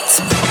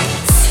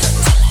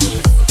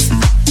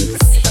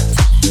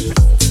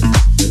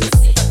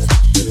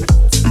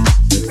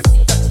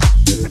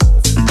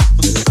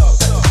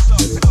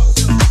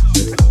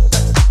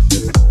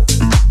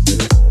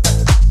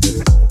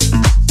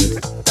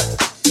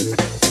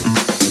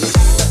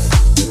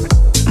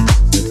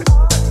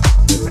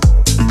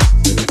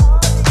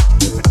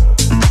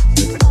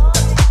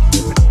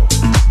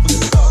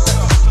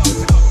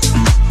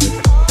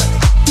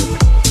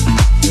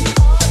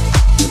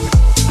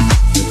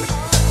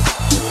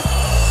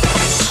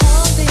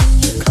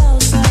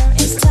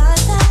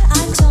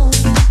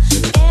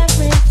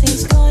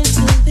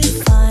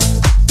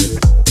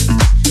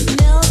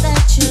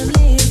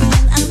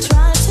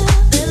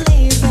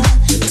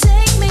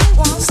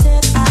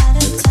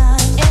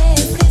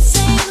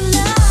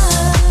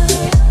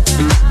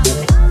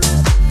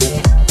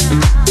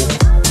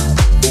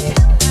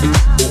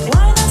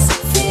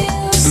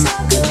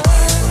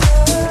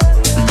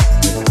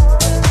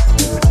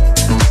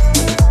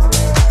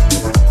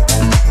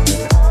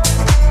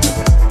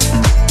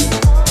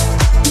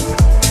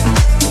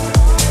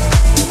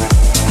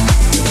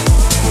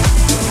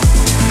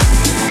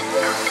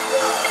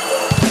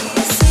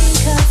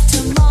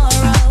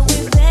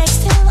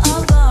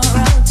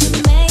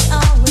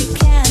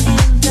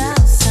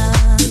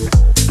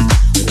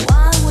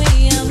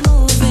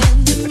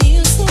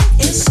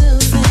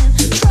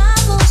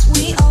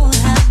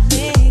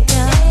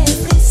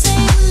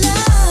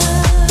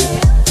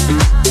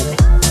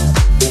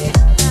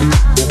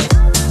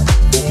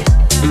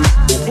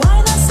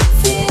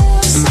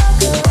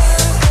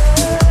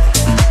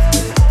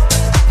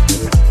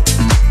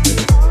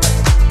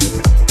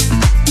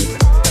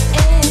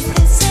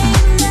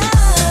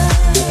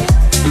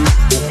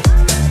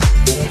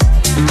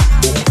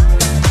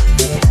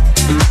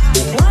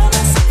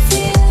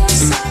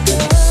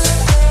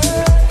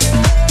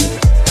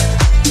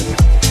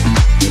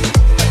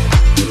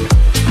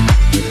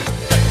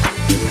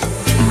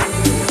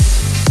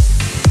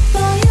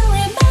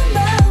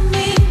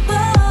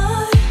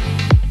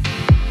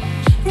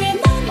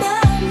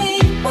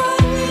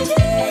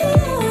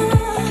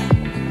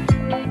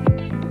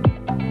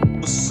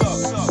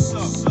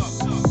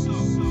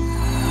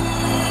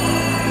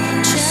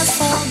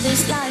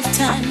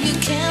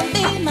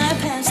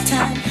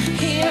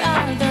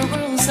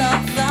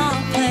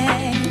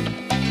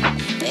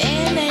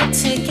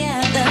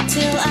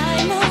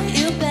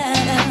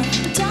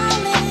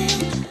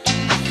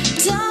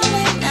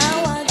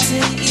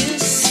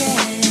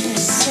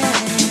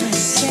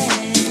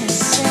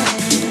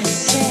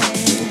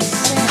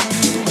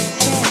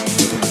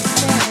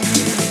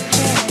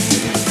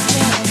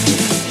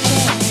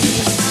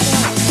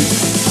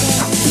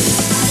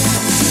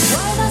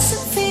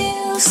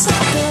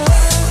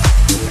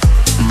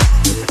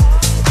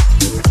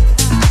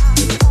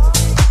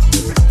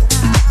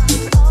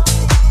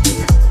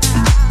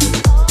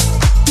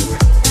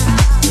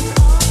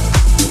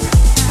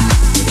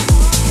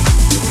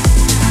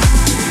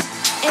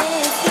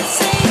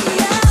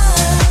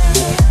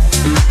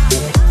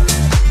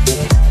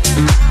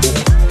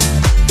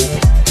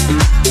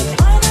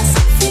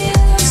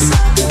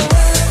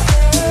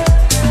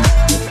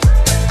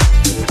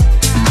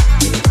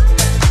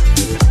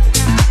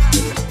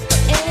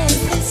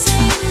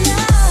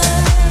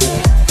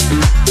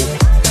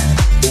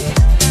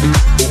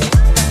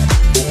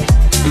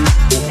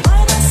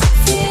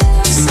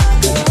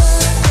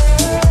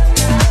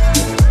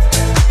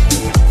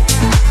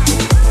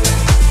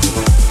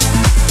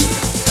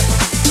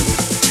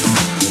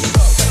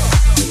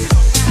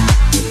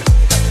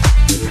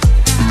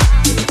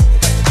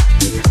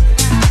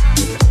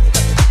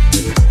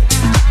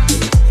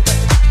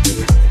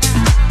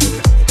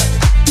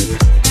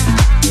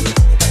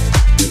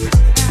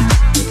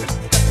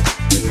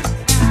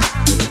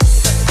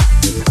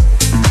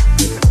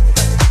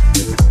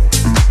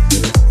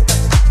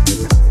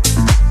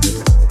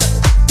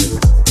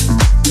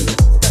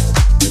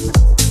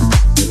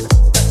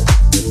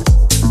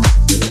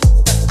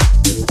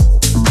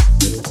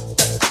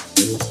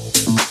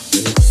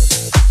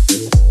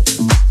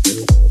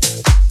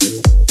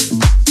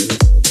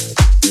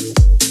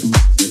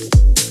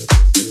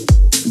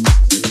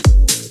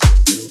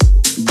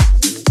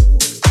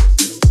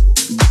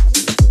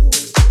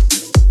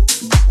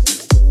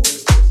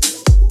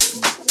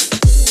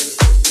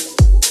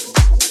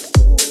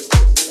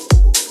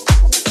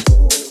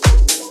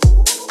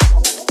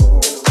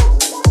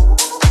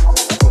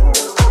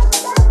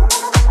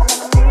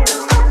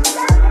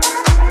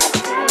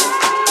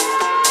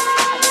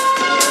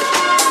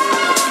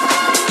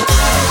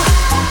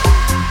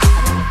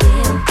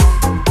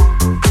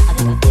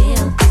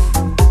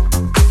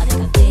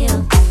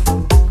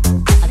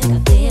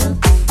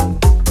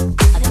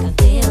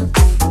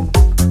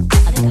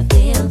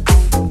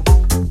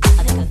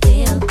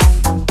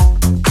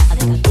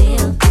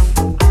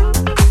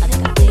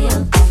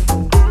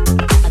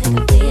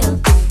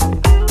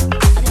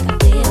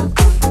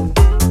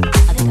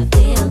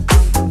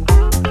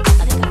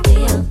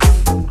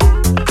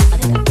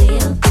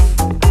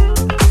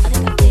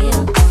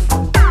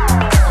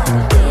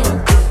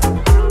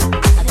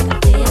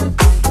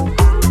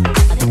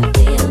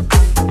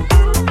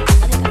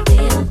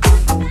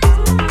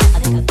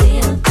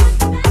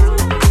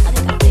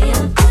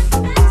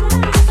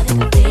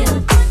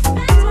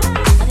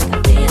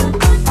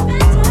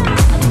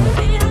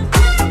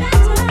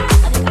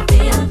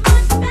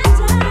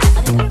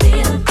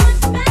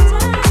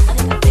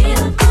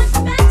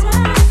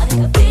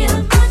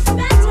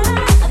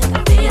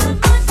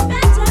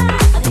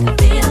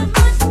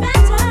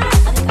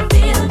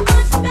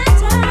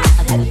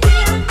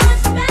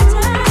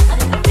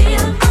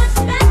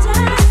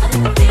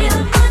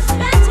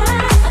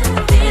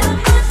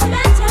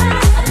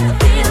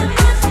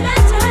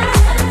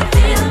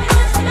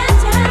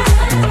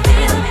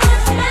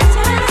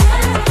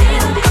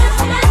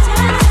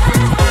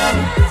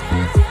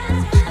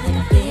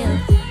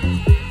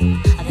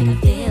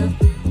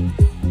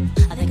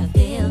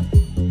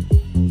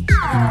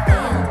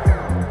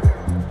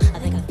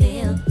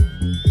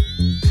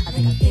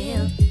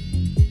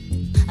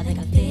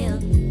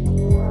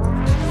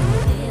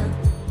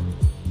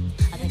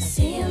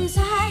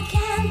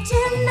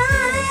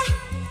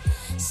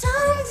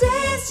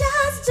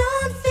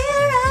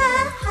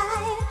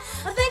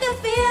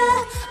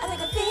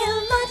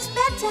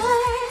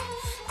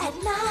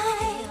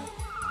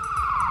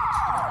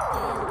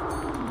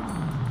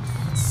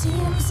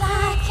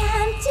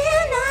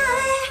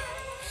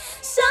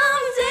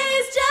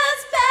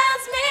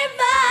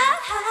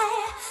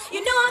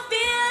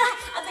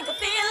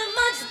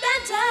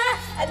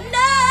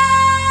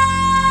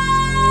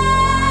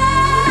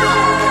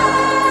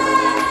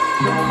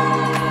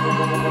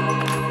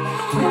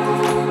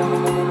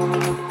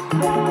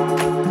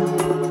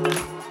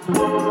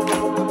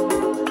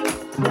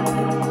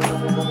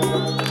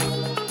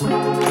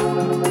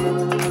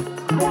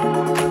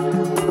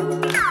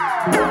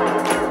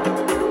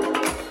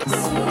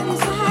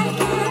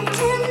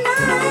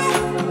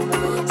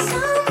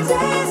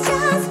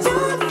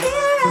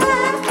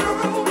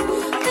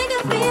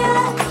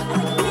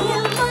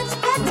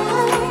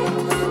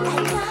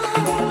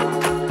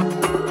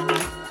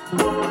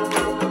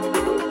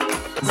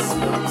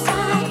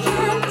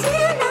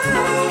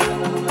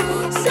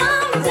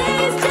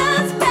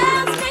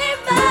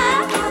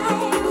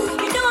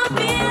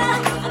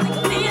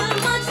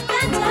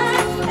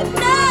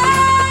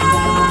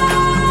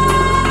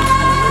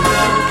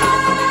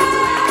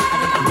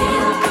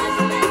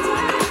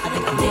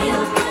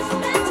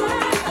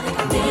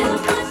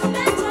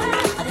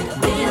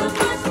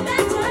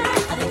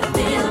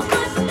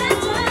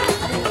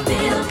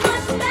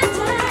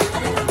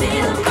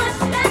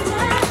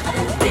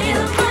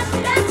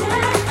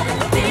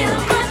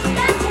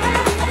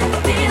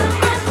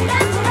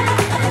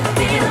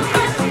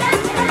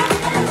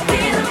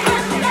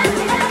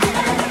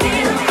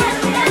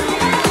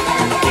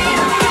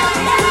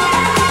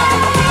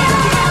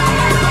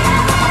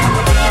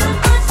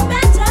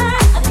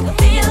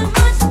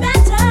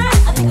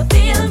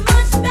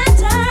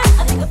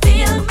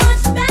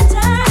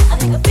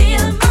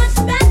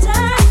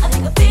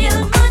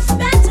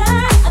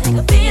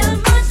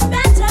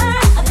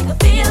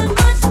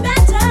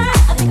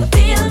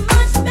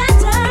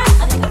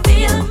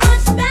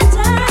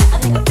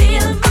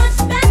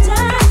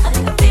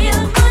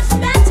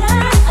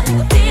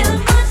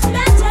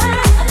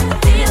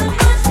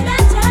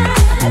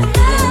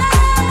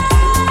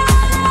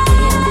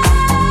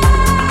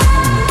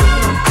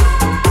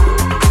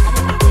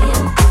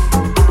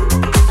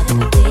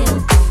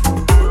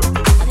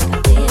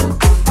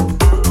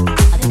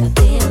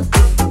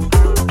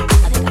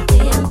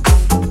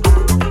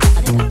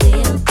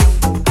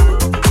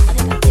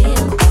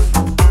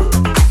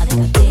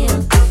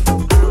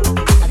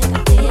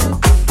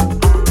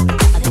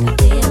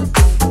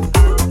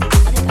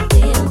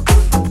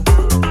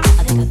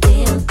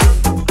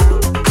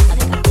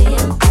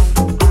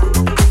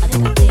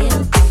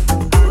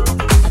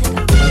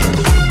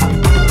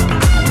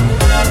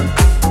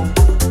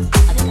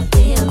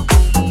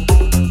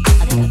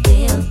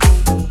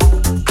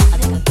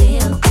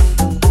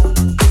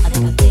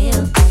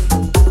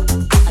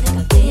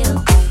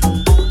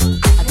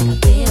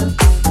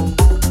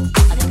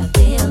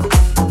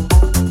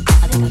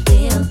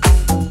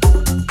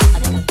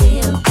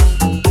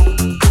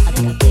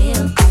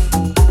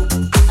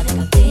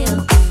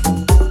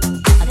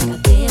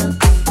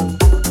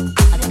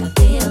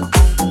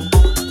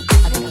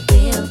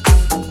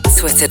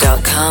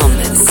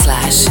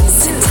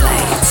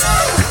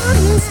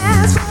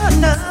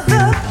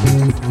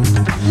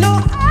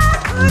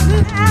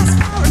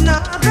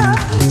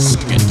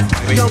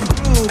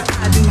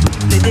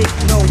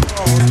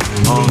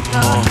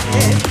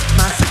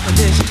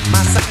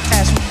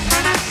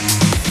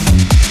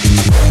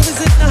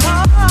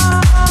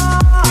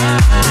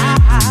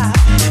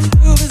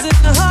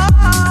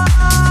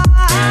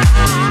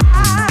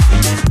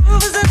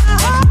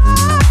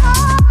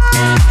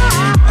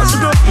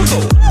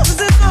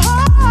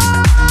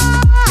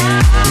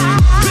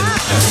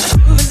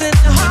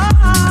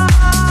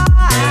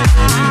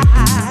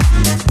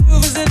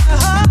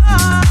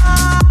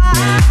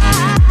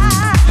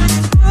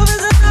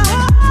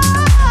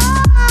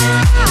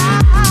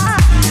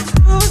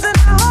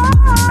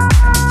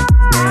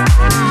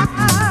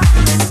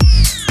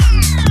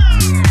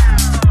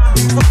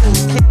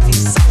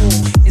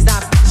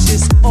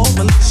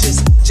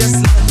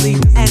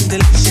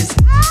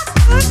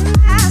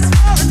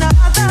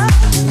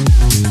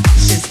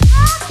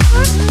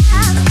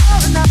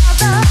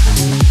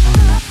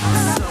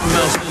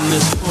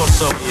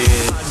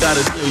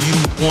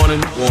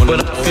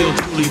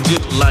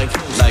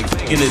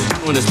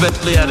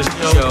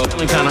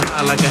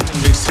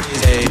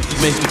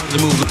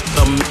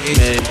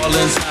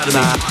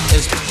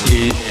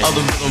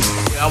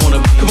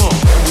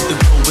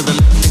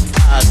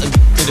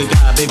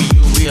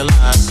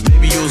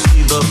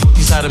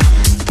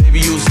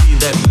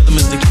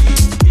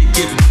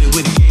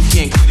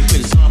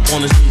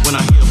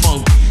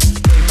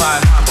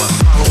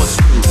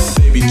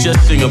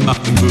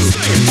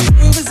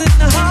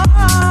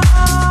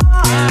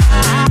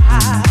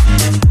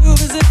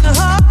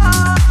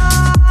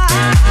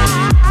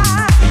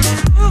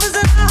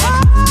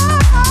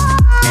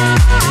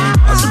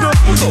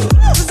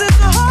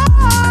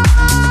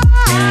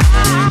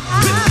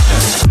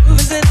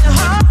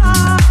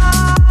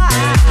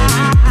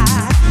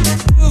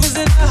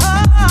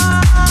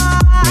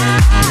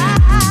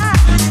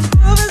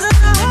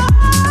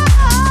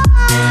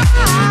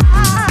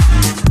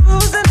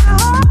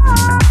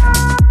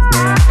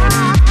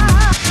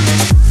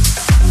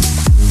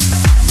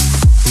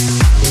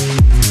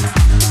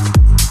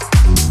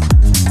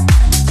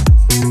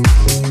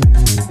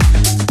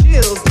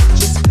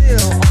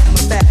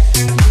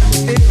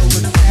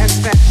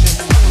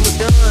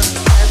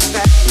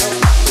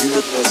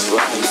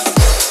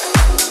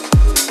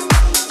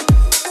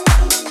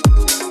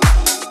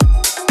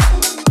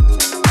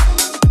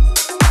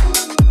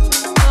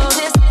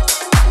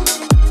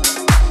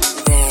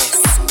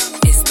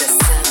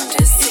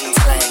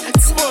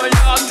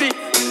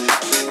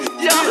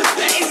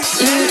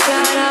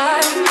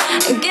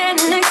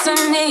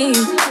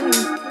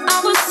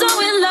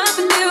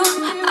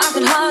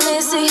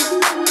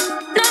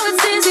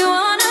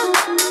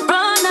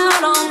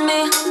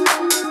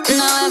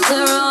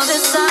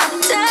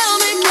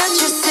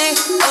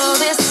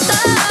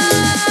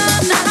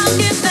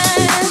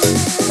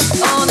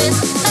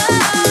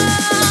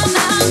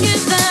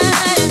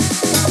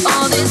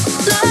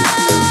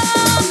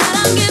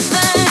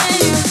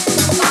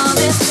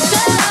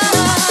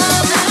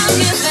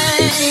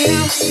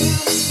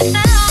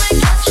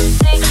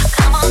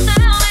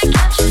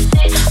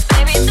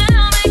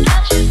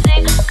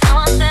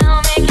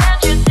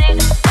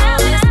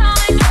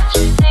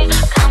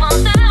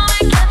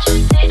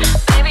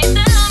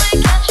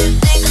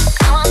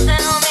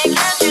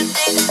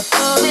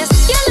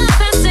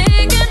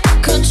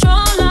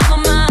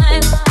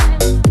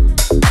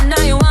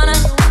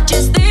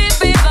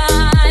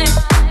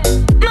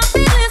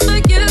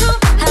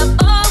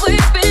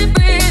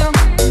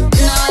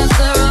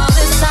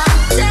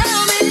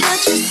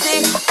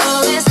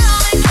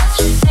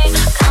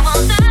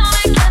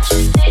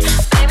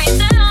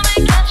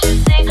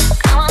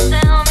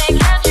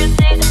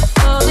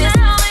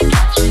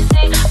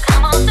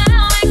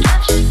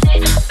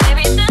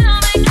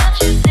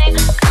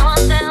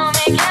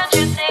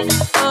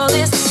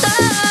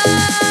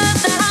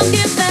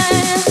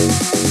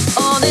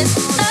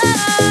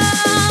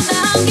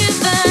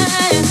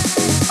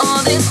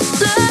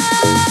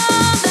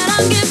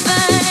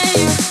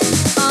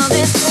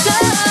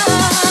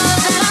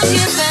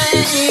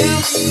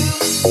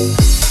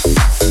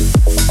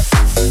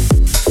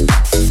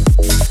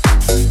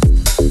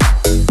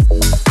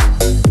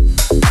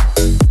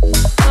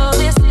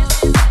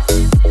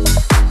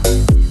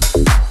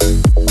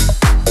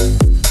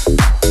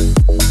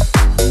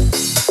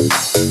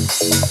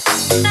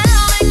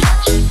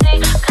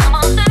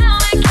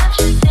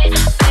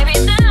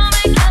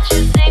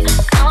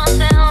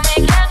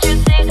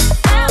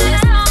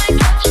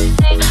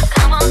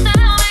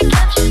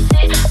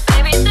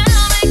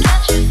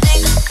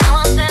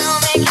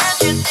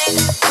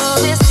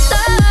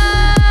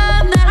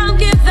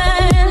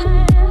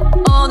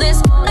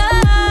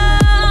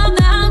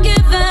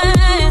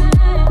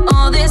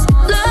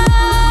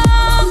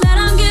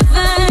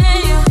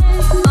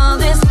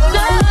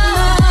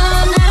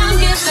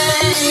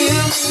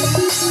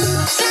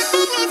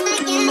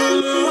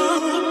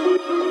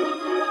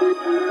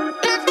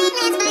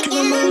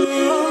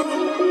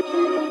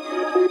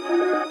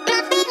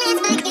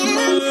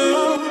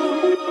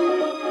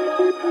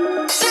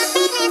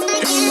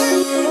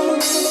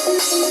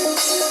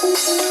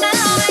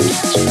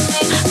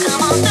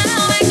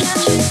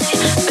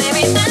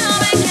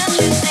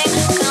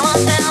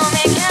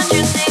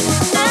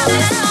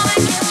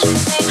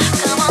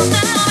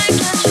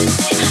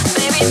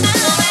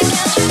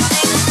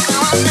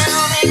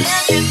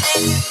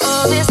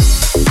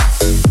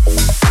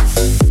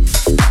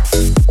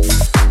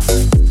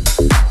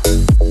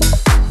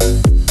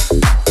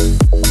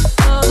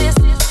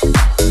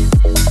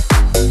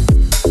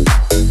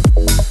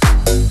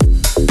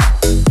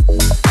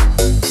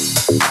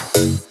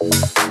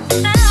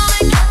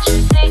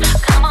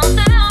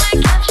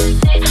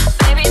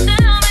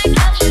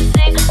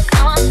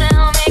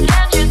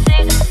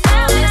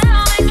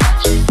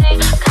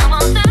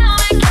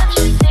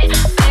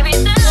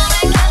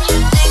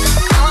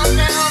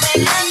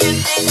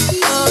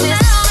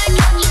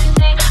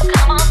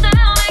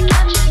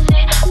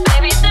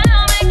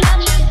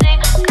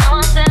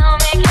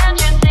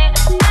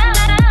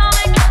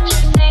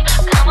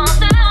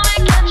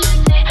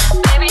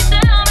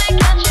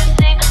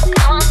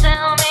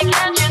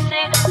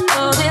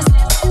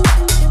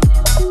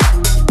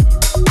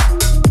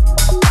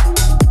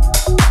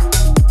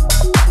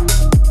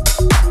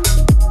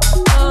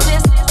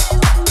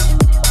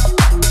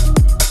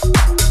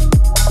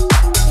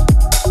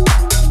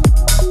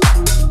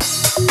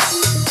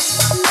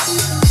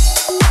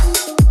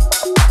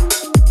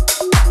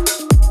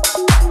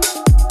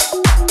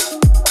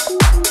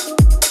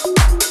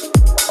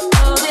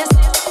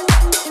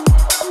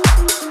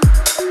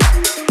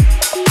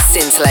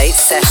 Scintillate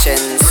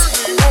Sessions.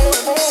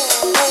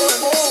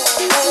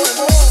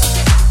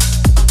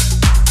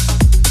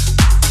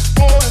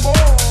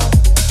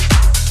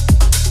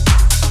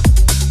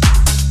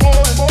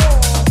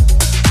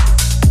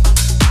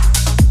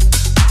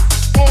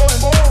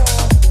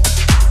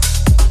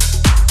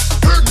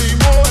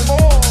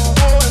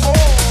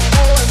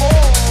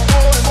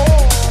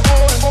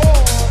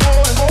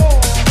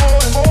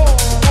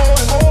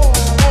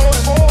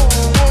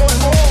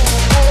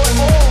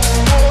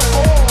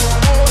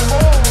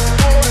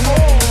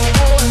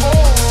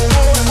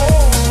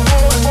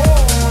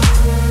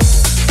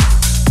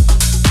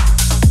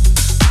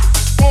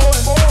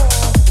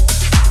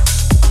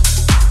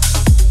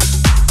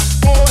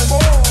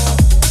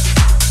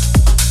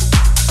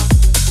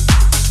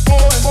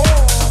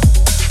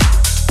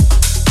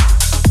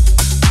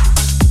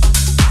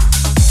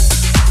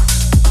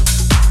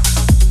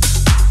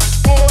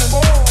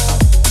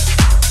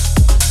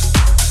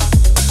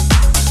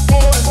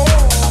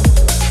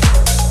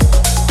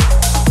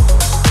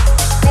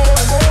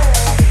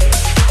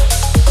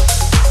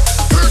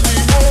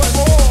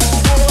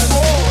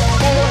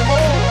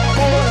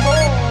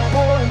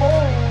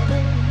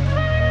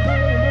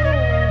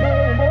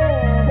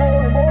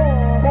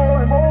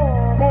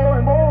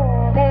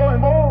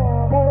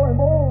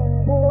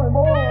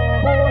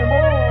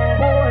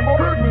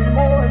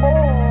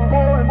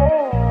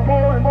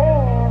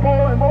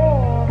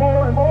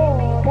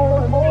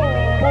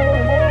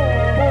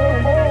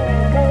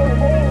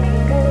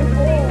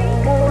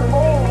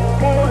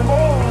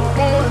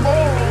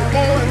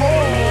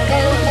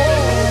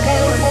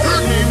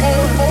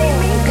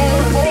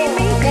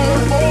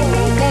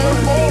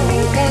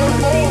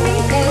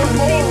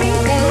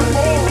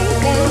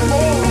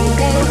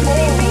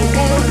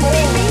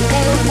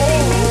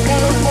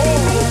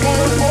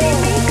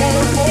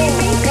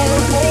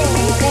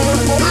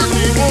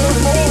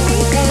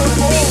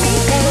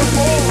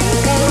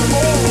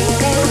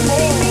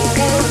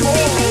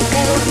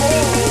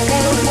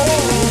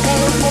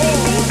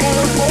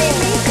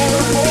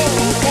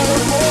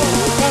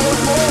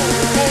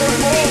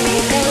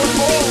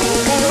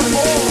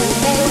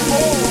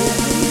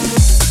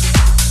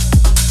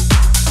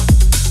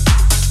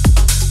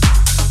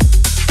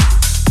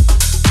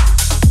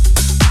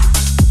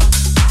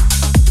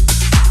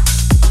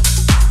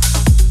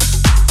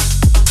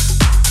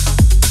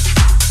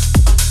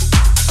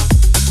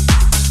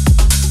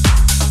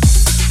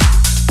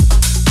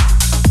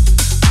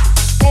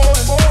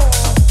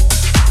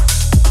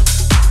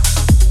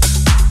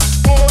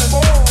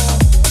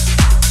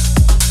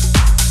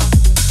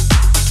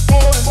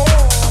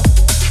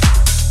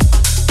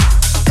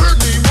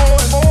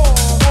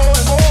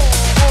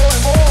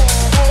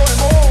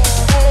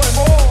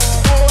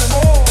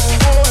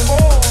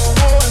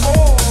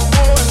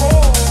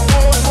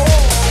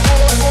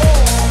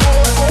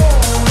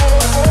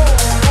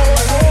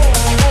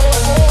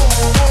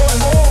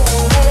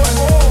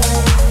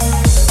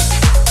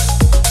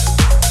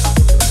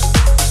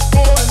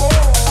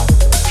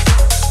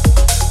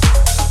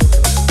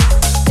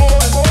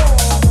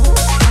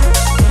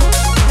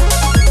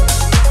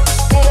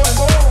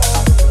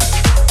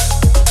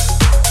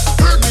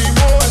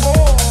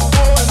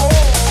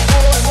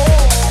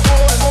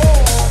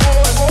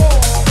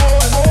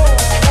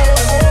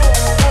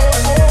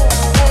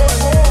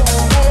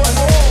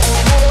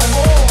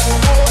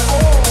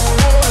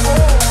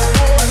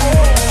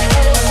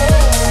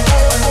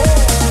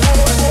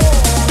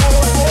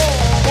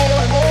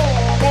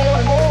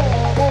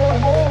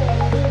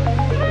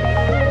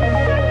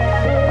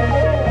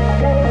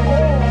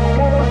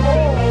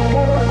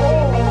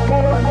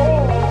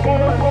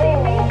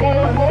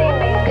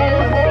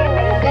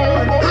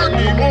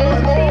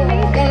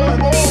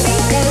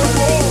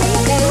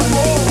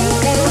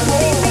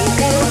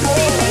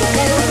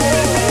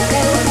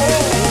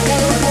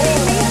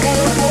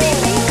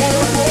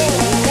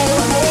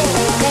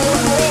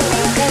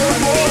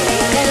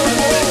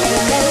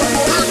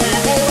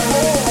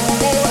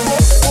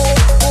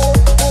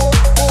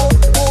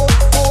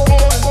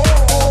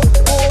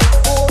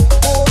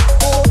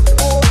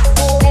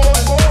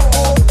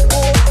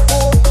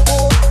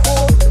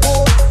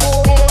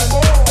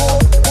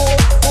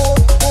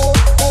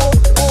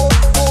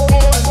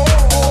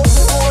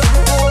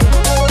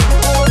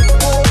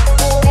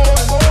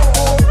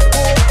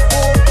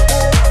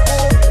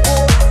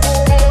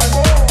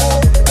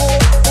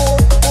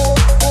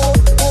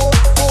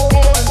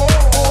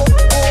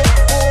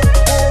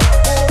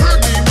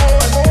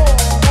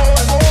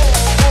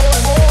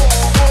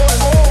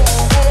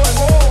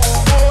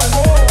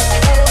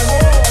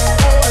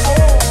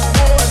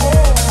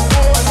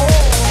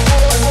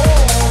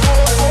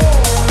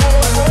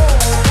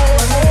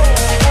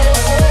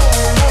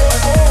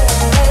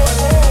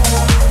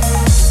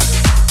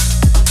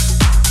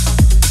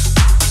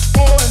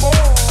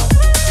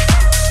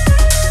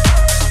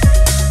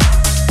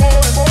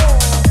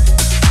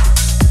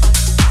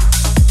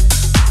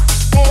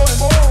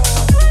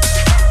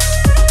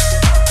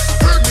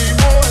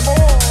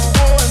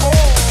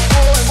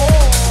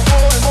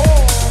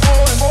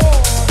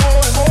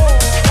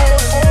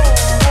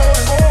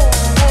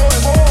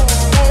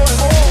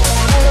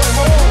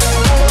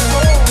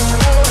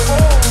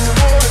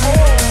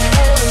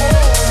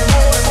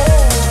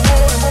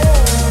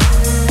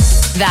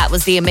 That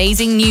was the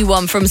amazing new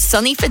one from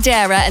Sonny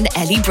Fodera and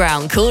Ellie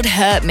Brown called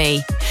Hurt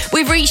Me.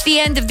 We've reached the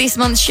end of this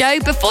month's show.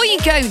 Before you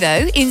go,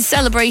 though, in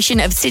celebration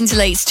of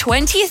Scintillate's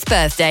 20th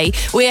birthday,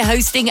 we're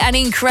hosting an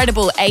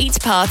incredible 8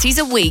 parties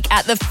a week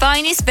at the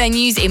finest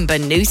venues in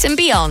Burnous and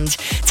beyond.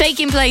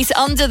 Taking place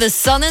under the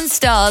sun and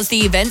stars, the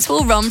events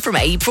will run from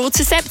April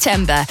to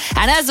September.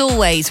 And as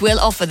always, we'll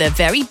offer the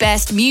very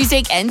best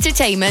music,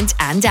 entertainment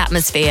and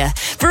atmosphere.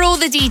 For all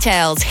the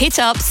details, hit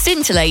up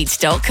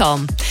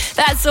scintillate.com.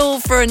 That's all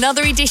for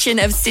another edition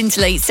of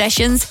Scintillate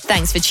Sessions.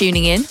 Thanks for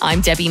tuning in.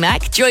 I'm Debbie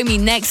Mack. Join me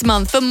next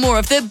month for more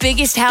of the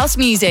biggest house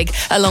music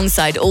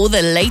alongside all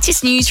the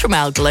latest news from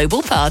our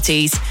global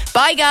parties.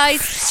 Bye,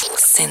 guys.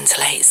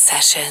 Scintillate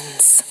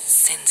Sessions.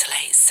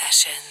 Scintillate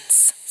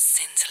Sessions.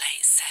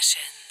 Scintillate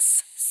Sessions.